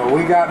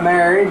we got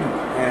married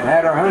and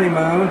had our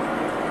honeymoon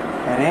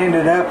and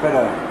ended up at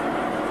a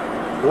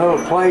little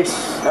place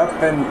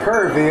up in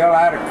Kerrville,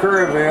 out of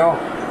Kerrville,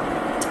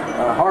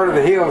 Heart of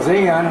the Hills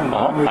Inn.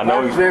 I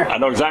know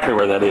exactly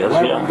where that is.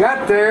 When we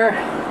got there,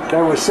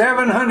 there were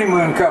 7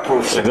 honeymoon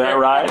couples. Is that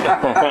right?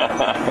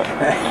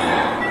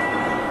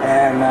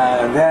 And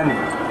then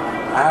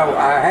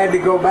I had to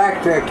go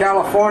back to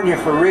California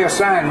for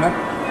reassignment,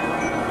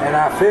 and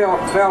I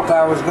felt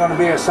I was going to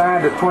be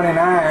assigned to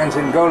 29s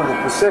and go to the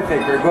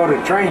Pacific or go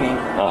to training.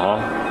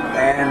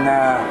 And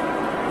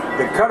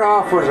the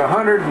cutoff was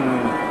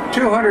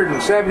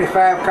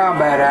 275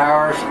 combat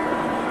hours,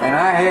 and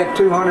I had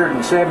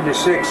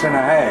 276 and a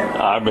half.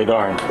 I'd be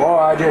darned. Boy,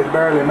 I just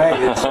barely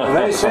made it. So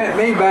they sent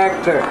me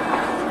back to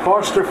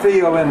Foster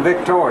Field in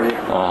Victoria,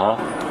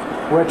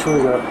 which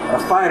was a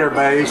fighter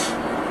base,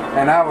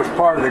 and I was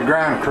part of the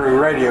ground crew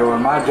radio,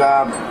 and my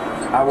job,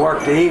 I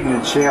worked the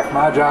evening shift.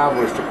 My job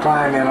was to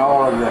climb in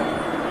all of the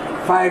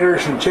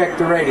fighters and check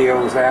the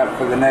radios out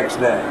for the next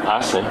day.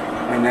 I see.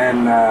 And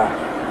then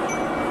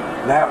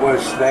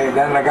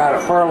then I got a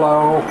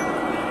furlough,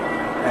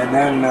 and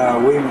then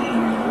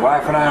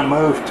wife and I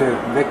moved to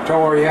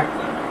Victoria,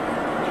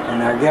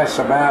 and I guess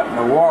about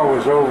the war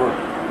was over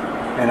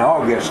in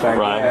August, I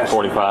guess.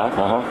 45.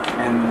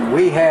 And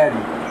we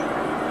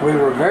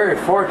were very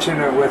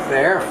fortunate with the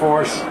Air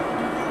Force.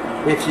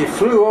 If you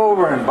flew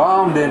over and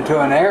bombed into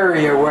an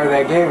area where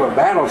they gave a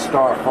battle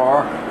star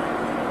for,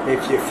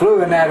 if you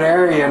flew in that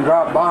area and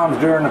dropped bombs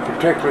during a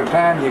particular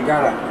time, you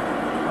got a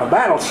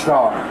battle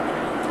star.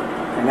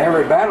 And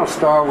every battle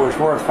star was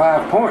worth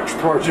 5 points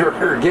towards your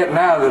getting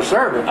out of the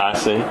service. I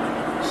see.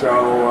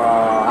 So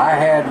I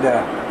had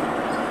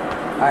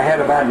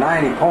about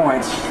 90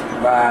 points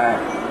by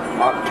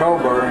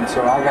October, and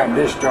so I got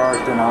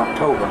discharged in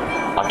October.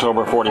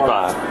 October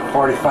 45.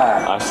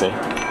 45. I see.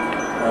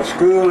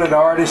 School had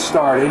already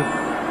started.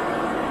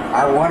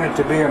 I wanted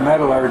to be a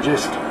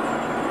metallurgist.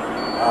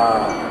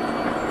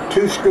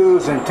 2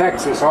 schools in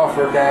Texas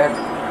offered that.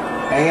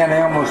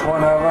 A&M was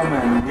one of them,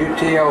 and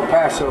UT El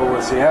Paso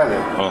was the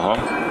other.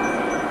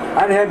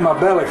 I'd had my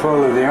belly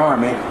full of the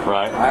Army.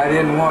 Right. I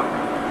didn't want,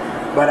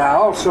 but I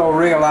also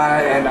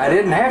realized, and I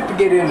didn't have to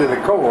get into the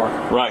Corps.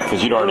 Right,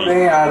 because I'd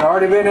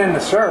already been in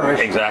the service.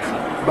 Exactly.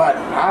 But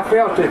I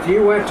felt if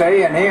you went to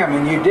A&M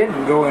and you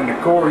didn't go in the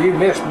Corps, you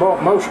missed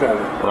most of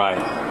it. Right.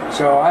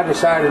 So I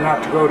decided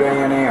not to go to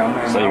A&M.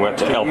 And so you went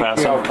to El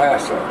Paso? El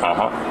Paso.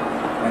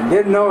 And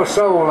didn't know a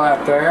soul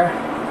out there.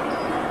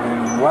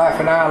 And wife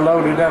and I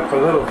loaded up a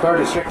little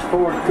 36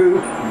 Ford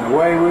coupe, and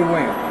away we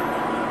went.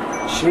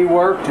 She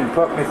worked and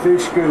put me through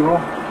school.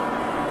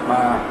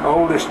 My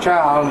oldest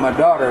child, my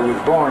daughter, was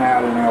born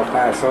out in El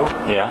Paso.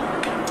 Yeah.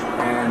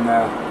 And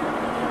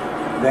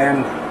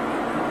then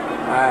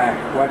I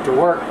went to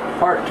work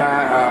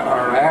part-time,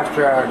 or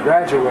after I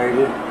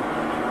graduated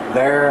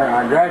there.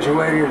 I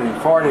graduated in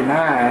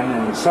 49,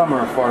 in the summer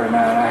of 49.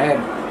 I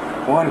had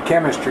one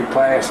chemistry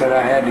class that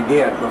I had to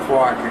get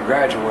before I could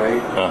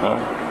graduate.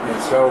 And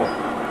so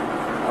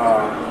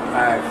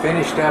I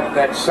finished up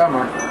that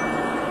summer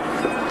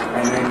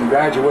and then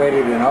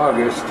graduated in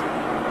August.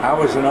 I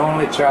was an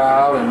only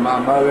child, and my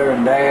mother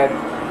and dad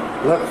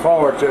looked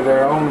forward to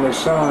their only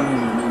son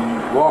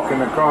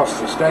walking across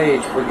the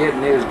stage for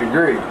getting his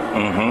degree.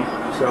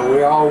 So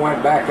we all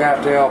went back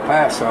out to El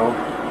Paso,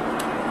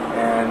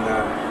 and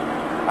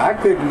I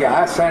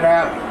sent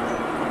out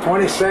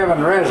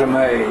 27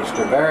 resumes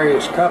to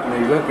various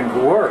companies looking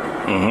for work.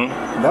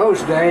 In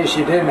those days,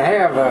 you didn't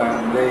have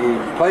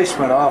the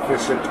placement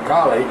office at the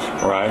college.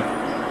 Right.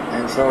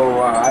 And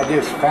so I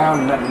just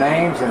found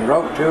names and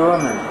wrote to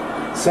them and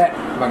sent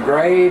my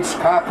grades,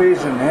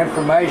 copies, and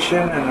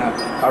information,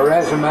 and a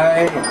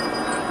resume.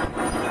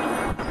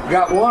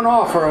 Got one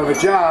offer of a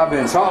job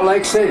in Salt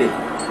Lake City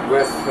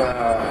with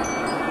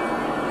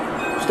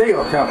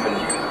steel company.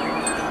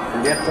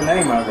 Forget the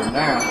name of it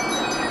now.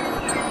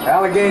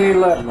 Allegheny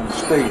Ludlam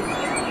Steel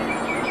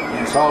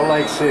in Salt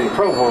Lake City,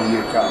 Provo,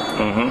 Utah.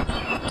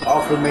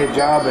 Offered me a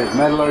job as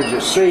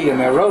metallurgist C in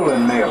their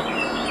rolling mill.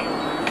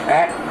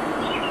 At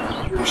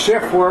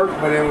shift work,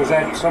 but it was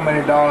at so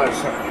many dollars,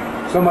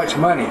 so much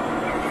money.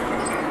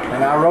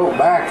 And I wrote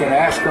back and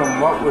asked them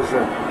what was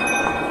the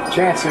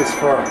chances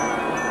for,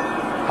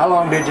 how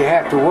long did you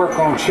have to work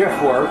on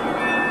shift work,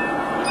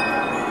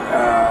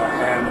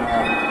 and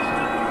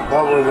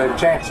what were the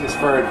chances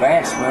for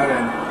advancement.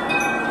 And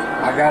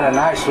I got a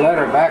nice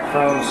letter back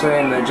from them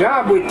saying the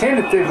job we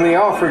tentatively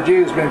offered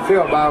you has been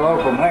filled by a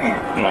local man.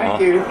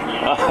 Thank you.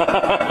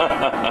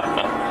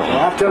 So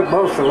I took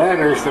both the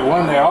letters. The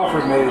one they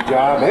offered me the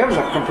job, it was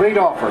a complete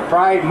offer,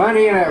 pride,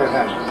 money, and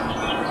everything.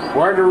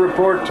 Where to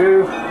report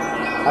to.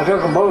 I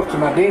took them both to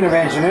my dean of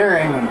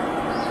engineering and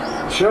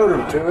showed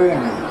them to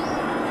him.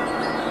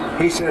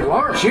 And he said,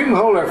 Lawrence, you can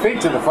hold their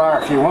feet to the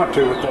fire if you want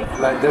to with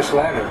this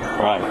letter.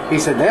 Right. He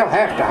said, they'll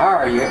have to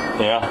hire you.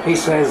 Yeah. He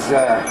says,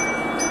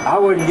 I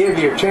wouldn't give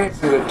you a chance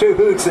to the 2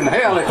 hoots in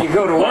hell if you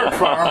go to work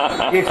for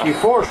them, if you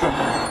force them.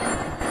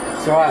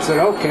 So I said,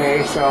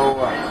 okay. So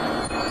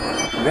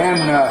then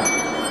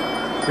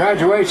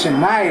graduation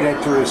night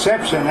at the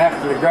reception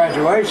after the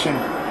graduation,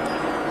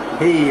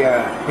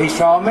 he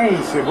saw me.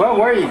 He said, well,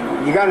 where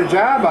you got a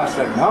job? I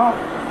said, no,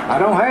 I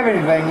don't have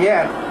anything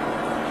yet.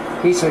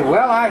 He said,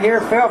 well, I hear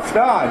Phelps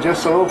Dodge,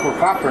 just a local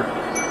copper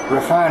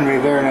refinery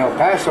there in El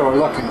Paso, are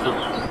looking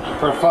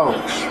for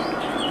folks.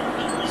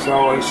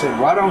 So he said,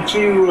 why don't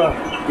you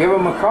give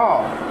them a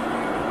call?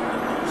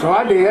 So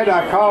I did.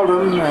 I called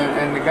him,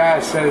 and the guy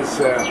says,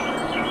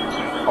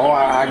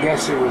 I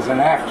guess it was an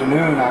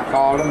afternoon I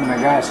called him, and the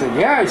guy said,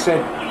 yeah. He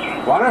said,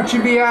 why don't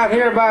you be out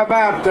here by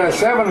about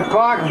 7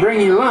 o'clock and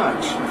bring you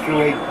lunch?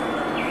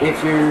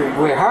 If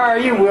we hire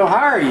you, we'll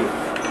hire you.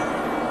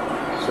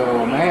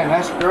 So, man,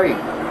 that's great.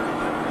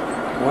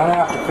 Went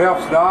out to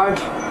Phelps Dodge,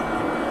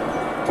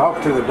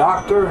 talked to the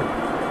doctor.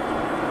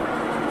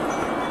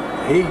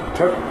 He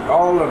took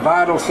all the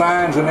vital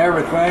signs and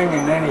everything,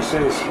 and then he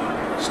says,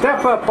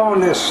 step up on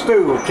this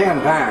stool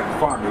 10 times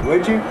for me,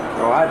 would you?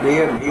 So I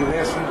did, and he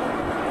listened.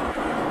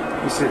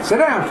 He said, sit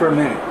down for a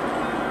minute.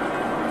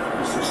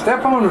 He said,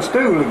 step on the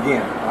stool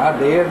again. I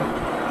did.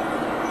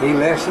 He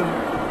listened.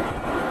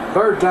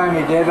 Third time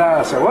he did,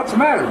 I said, what's the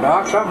matter,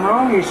 Doc? Something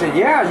wrong? He said,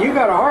 yeah, you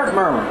got a heart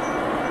murmur.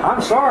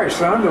 I'm sorry,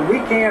 son, but we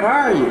can't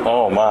hire you.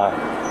 Oh, my.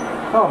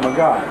 Oh, my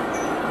God.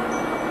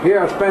 Here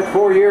I spent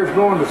 4 years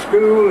going to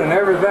school and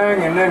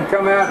everything, and then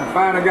come out and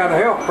find I got a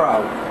health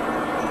problem.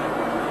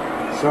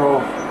 So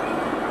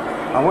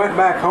I went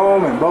back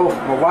home, and both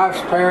my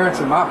wife's parents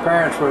and my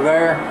parents were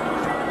there.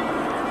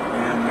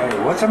 And they,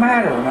 what's the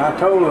matter? And I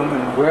told them,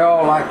 and we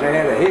all like to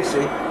have a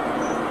hissy.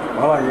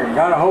 Well, I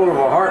got a hold of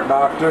a heart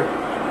doctor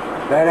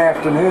that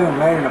afternoon,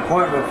 made an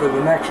appointment for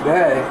the next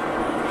day.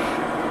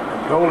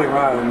 I told him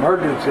I had an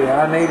emergency.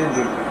 I needed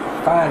to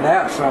find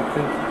out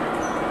something.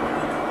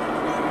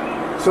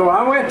 So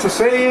I went to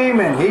see him,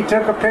 and he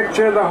took a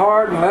picture of the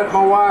heart and let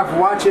my wife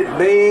watch it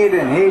beat,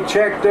 and he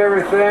checked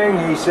everything.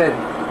 He said,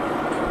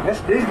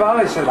 Mr.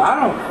 DeZavala said, I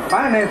don't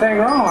find anything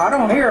wrong. I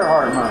don't hear a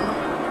heart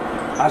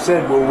murmur. I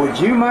said, well, would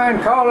you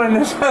mind calling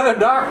this other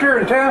doctor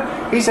and tell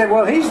him? He said,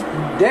 well, he's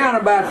down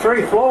about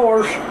 3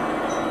 floors.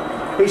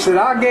 He said,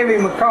 I'll give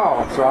him a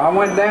call. So I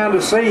went down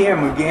to see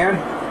him again.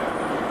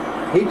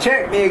 He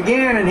checked me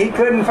again, and he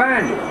couldn't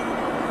find it.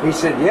 He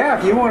said, yeah,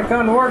 if you want to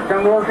come to work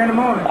in the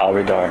morning. I'll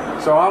be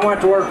darned. So I went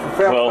to work for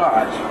Phelps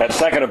Dodge. That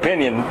second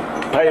opinion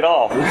paid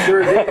off. It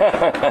sure did.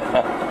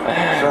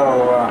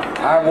 So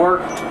I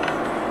worked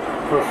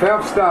for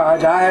Phelps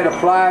Dodge. I had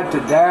applied to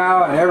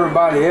Dow and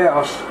everybody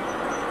else.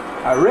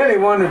 I really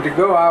wanted to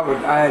go.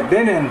 I had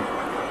been in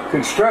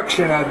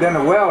construction. I'd been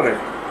a welder.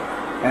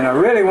 And I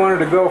really wanted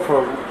to go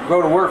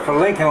to work for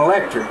Lincoln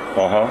Electric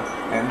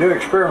and do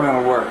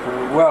experimental work,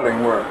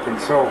 welding work.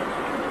 And so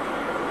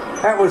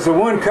that was the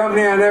one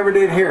company I never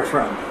did hear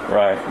from.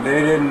 Right.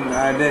 They didn't.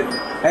 I did.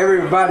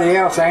 Everybody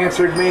else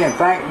answered me and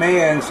thanked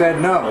me and said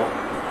no.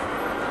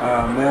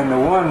 Then the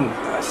one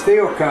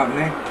steel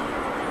company,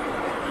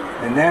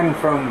 and then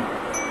from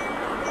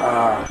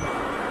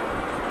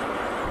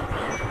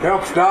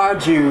Phelps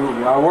Dodge,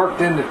 I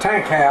worked in the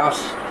tank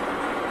house,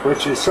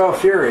 which is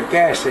sulfuric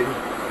acid,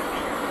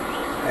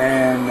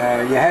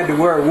 and you had to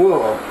wear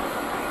wool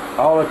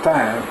all the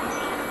time,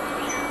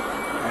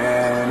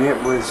 and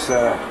it was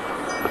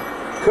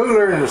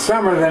cooler in the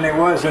summer than it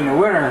was in the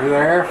winter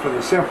there, for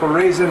the simple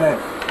reason that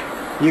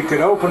you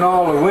could open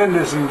all the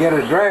windows and get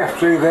a draft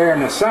through there in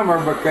the summer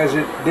because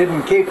it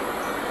didn't keep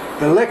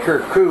the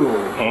liquor cool.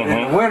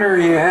 In the winter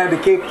you had to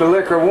keep the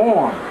liquor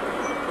warm.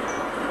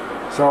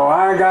 So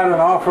I got an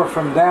offer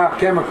from Dow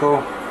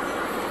Chemical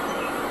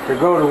to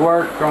go to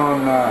work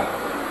on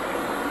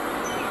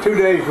 2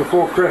 days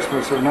before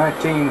Christmas of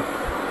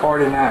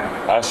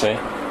 1949. I see.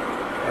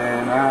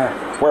 And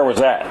Where was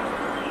that?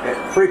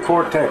 at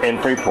Freeport, Texas. In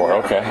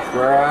Freeport, okay.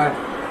 Where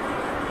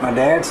my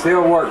dad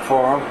still worked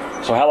for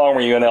him. So how long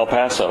were you in El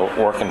Paso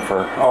working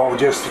for? Oh,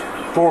 just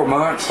 4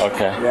 months.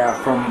 Okay. Yeah,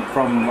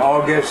 from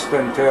August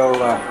until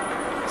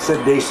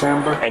said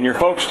December. And your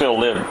folks still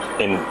lived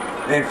in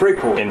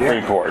Freeport.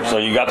 Freeport, so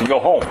you got to go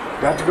home.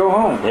 Got to go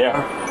home.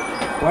 Yeah.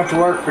 Went to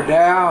work for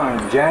Dow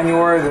on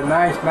January the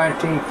 9th,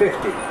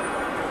 1950.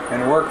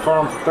 And worked for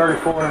him for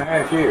 34 and a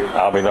half years.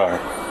 I'll be darned.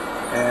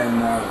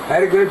 And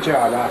had a good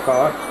job, I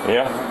thought.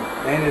 Yeah.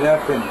 Ended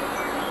up in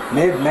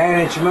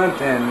mid-management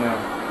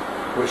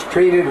and was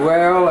treated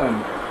well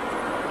and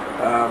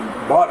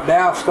bought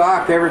Dow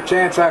stock every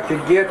chance I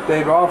could get.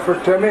 They'd offer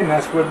it to me, and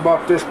that's what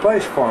bought this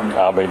place for me.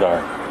 I'll be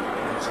darned.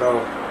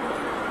 So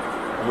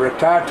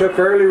took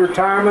early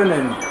retirement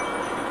in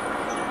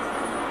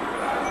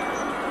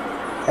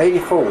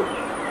 84.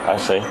 I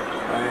see.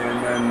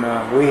 And then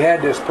we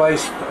had this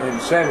place in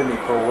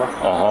 74.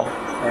 Uh-huh.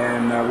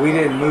 And we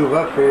didn't move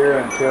up here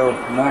until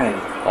 90.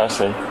 I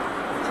see.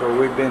 So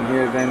we've been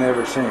here then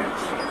ever since.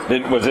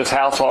 Was this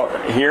house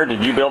here?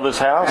 Did you build this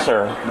house,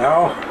 or?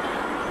 No.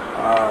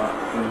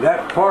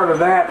 That part of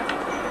that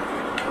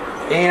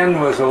end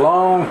was a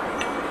long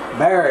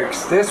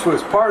barracks. This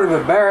was part of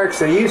the barracks.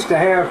 They used to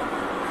have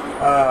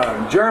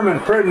German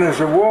prisoners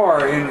of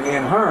war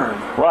in Hearn.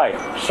 Right,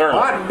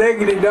 certainly. Hot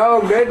diggity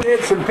dog, they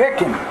did some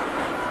picking.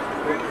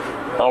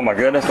 Oh my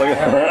goodness, look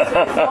at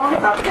that. As long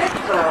as I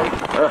picked though.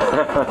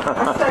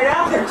 I stayed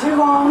out there too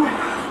long.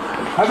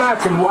 How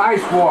about some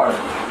ice water?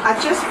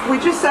 We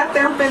just sat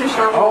there and finished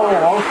our water.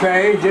 Oh,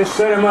 okay. Just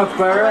set them up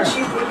there. Unless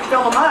you would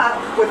fill them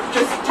up with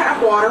just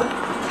tap water.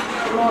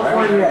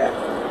 Where you at?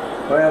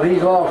 Well,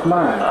 he's lost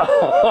mine.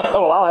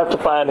 Well, I'll have to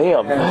find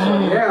him.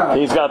 Yeah.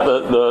 He's got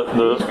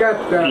He's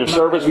got your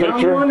service young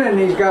picture. one, and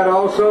he's got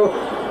also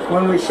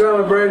when we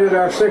celebrated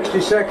our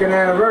 62nd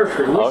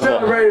anniversary. We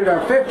celebrated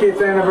our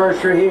 50th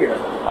anniversary here.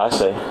 I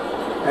see.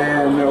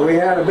 And we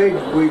had a big,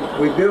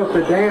 we built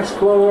a dance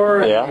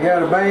floor, and Yeah. we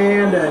had a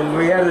band, and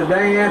we had a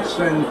dance,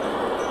 and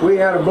we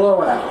had a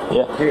blowout.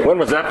 Yeah. Here. When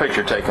was that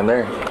picture taken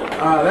there?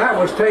 That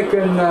was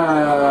taken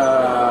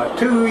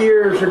 2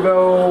 years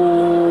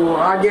ago,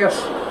 I guess,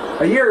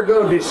 a year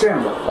ago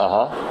December.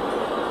 Uh-huh.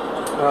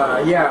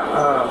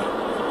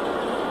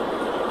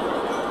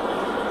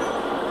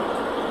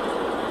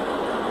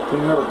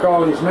 Can never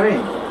call his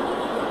name.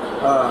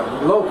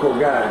 Local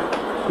guy.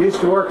 Used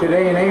to work at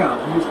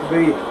A&M. Used to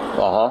be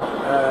Uh-huh.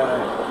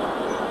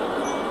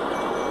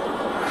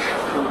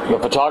 The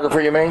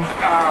photographer, you mean?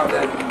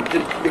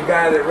 the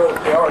guy that wrote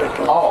the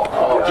article.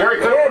 Oh, Jerry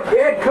Cooper.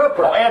 Ed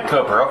Cooper. Oh, Ed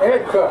Cooper. Okay.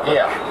 Ed Cooper.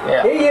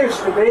 Yeah. He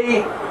used to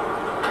be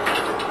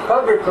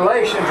public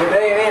relations at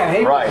A&M.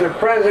 He Right. was the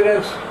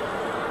president's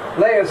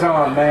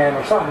liaison man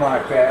or something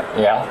like that.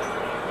 Yeah.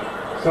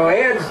 So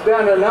Ed's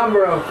done a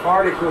number of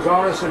articles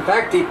on us. In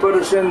fact, he put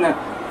us in the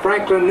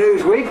Franklin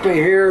News Weekly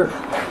here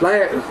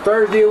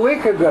Thursday a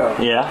week ago.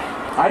 Yeah.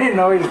 I didn't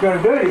know he was going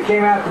to do it. He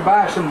came out to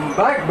buy some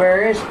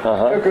blackberries,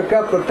 took a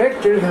couple of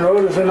pictures, and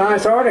wrote us a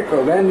nice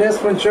article. Then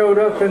this one showed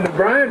up in the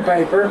Bryan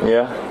paper.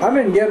 Yeah. I've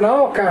been getting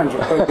all kinds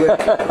of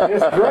publicity.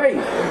 It's great.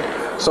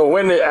 So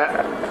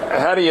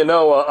how do you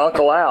know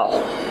Uncle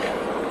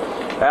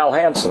Al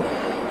Hansen?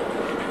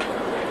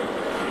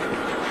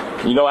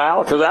 You know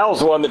Al? Because Al's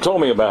the one that told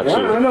me about you.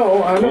 I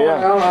know.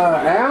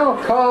 Yeah. Al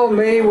called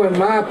me when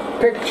my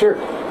picture,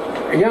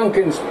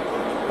 Youngkins,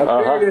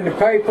 appeared in the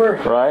paper.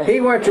 Right. He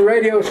went to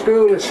radio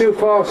school at Sioux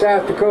Falls,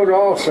 South Dakota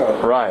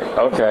also. Right,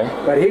 okay.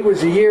 But he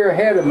was a year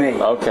ahead of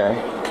me. Okay.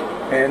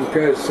 And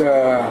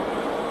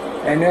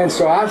then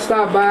so I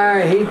stopped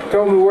by, he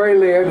told me where he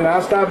lived, and I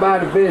stopped by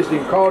to visit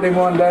him, called him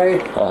one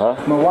day.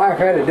 My wife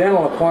had a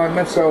dental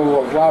appointment,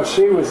 so while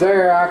she was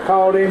there, I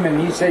called him, and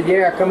he said,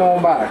 yeah, come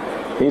on by.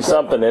 He's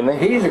something, isn't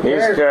he? He's a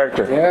character.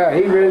 character. Yeah,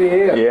 he really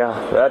is. Yeah,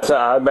 that's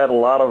I met a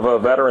lot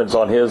of veterans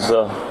on his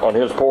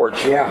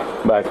porch. Yeah.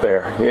 Back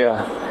there.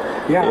 Yeah.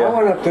 Yeah, I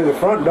went up to the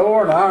front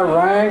door and I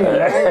rang.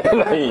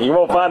 And you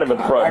won't find him at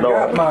the front door.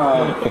 I got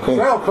my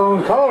cell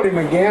phone, called him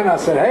again. I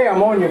said, hey,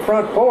 I'm on your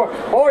front porch.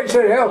 Oh, he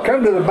said, hell,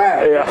 come to the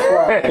back. Yeah,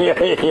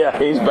 yeah,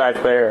 he's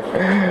back there.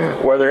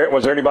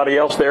 Was there anybody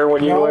else there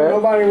when you went? No,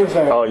 nobody was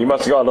there. Oh, you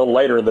must have gone a little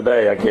later in the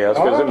day, I guess.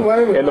 Oh, it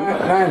was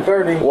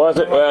 9:30. Was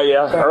it? Well,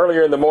 yeah.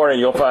 Earlier in the morning,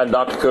 you'll find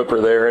Dr.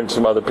 Cooper there and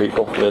some other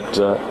people that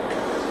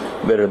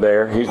are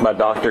there. He's my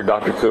doctor,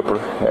 Dr. Cooper,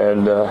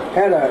 and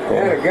had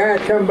a guy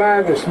come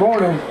by this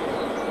morning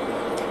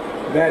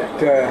that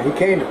he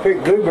came to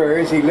pick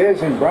blueberries. He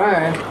lives in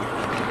Bryan,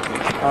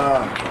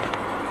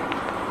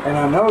 and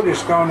I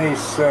noticed on his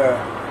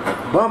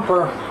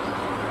bumper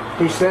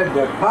he said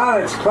the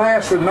pilot's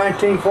class of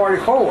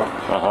 1944.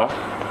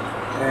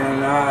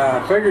 And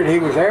I figured he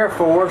was Air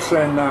Force,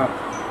 and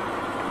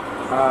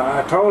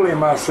I told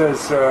him, I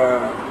says,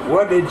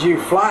 what did you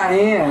fly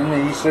in?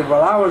 And he said,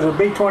 well, I was a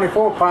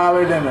B-24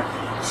 pilot in the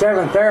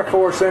 7th Air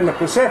Force in the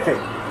Pacific.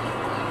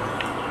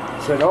 I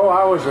said, oh,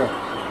 I was a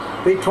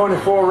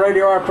B-24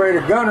 radio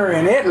operator gunner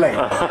in Italy.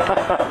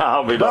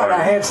 I'll be But darned.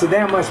 I had so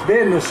damn much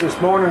business this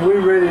morning, we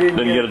really didn't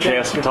Get a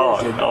chance to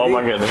talk. visit. Oh,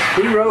 my goodness.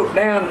 He wrote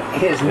down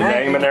his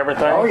Name and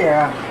everything? Oh,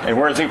 yeah. And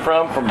where's he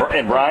from?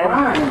 In Bryan?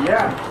 Brian,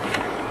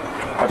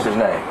 yeah. What's his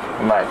name?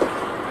 Mike.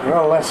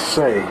 Well, let's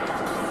see.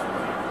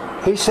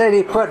 He said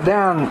he put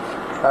down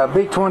a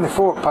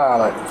B-24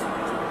 pilot.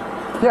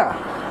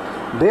 Yeah.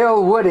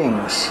 Bill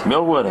Woodings.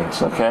 Bill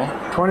Woodings, okay.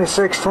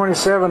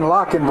 2627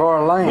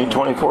 Lochinvar Lane.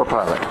 B-24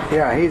 pilot.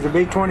 Yeah, he's a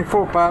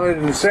B-24 pilot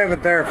in the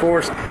 7th Air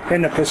Force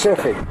in the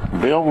Pacific.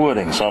 Bill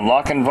Woodings on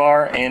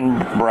Lochinvar and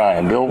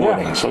Bryan. Bill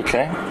Woodings,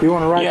 okay. You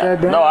want to write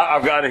that down? No,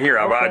 I've got it here.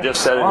 I Okay.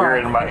 just set it All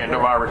here right. into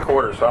my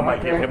recorder, so I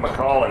might give him a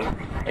call and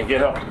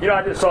get him. You know,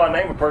 I just saw a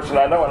name of a person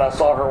I know, and I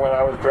saw her when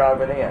I was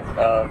driving in.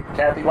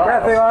 Kathy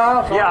Lyles. Kathy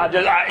Lyles?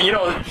 Yeah, you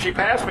know, she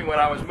passed me when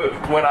I was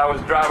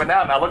driving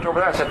out, and I looked over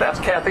there. I said, "That's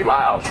Kathy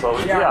Lyles." So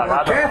Yeah, well,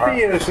 I know her.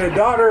 Kathy is the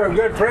daughter of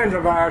good friends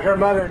of ours. Her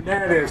mother and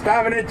dad is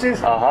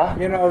Stavaniches. Uh-huh.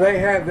 You know, they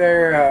have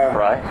their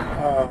Right.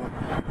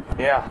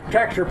 Yeah.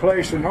 tractor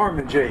place in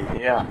Normandy.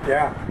 Yeah.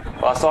 Yeah.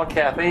 Well, I saw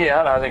Kathy, yeah,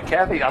 and I think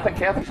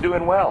Kathy's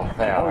doing well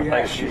now. Oh, yeah,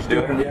 I think she's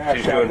doing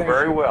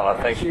very well. I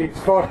think She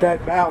fought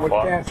that bout with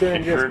well, cancer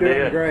and she just sure doing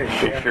did. great.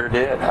 She yeah. sure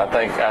did. I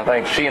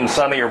think she and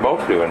Sonny are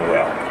both doing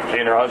well. She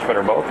and her husband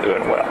are both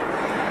doing well.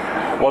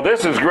 Well,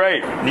 this is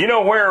great. You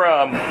know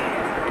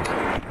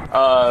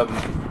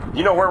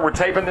where we're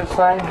taping this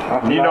thing?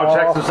 Do you know No.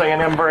 Texas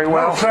A&M very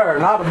well? No, sir,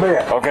 not a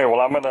bit. Okay, well,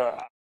 I'm gonna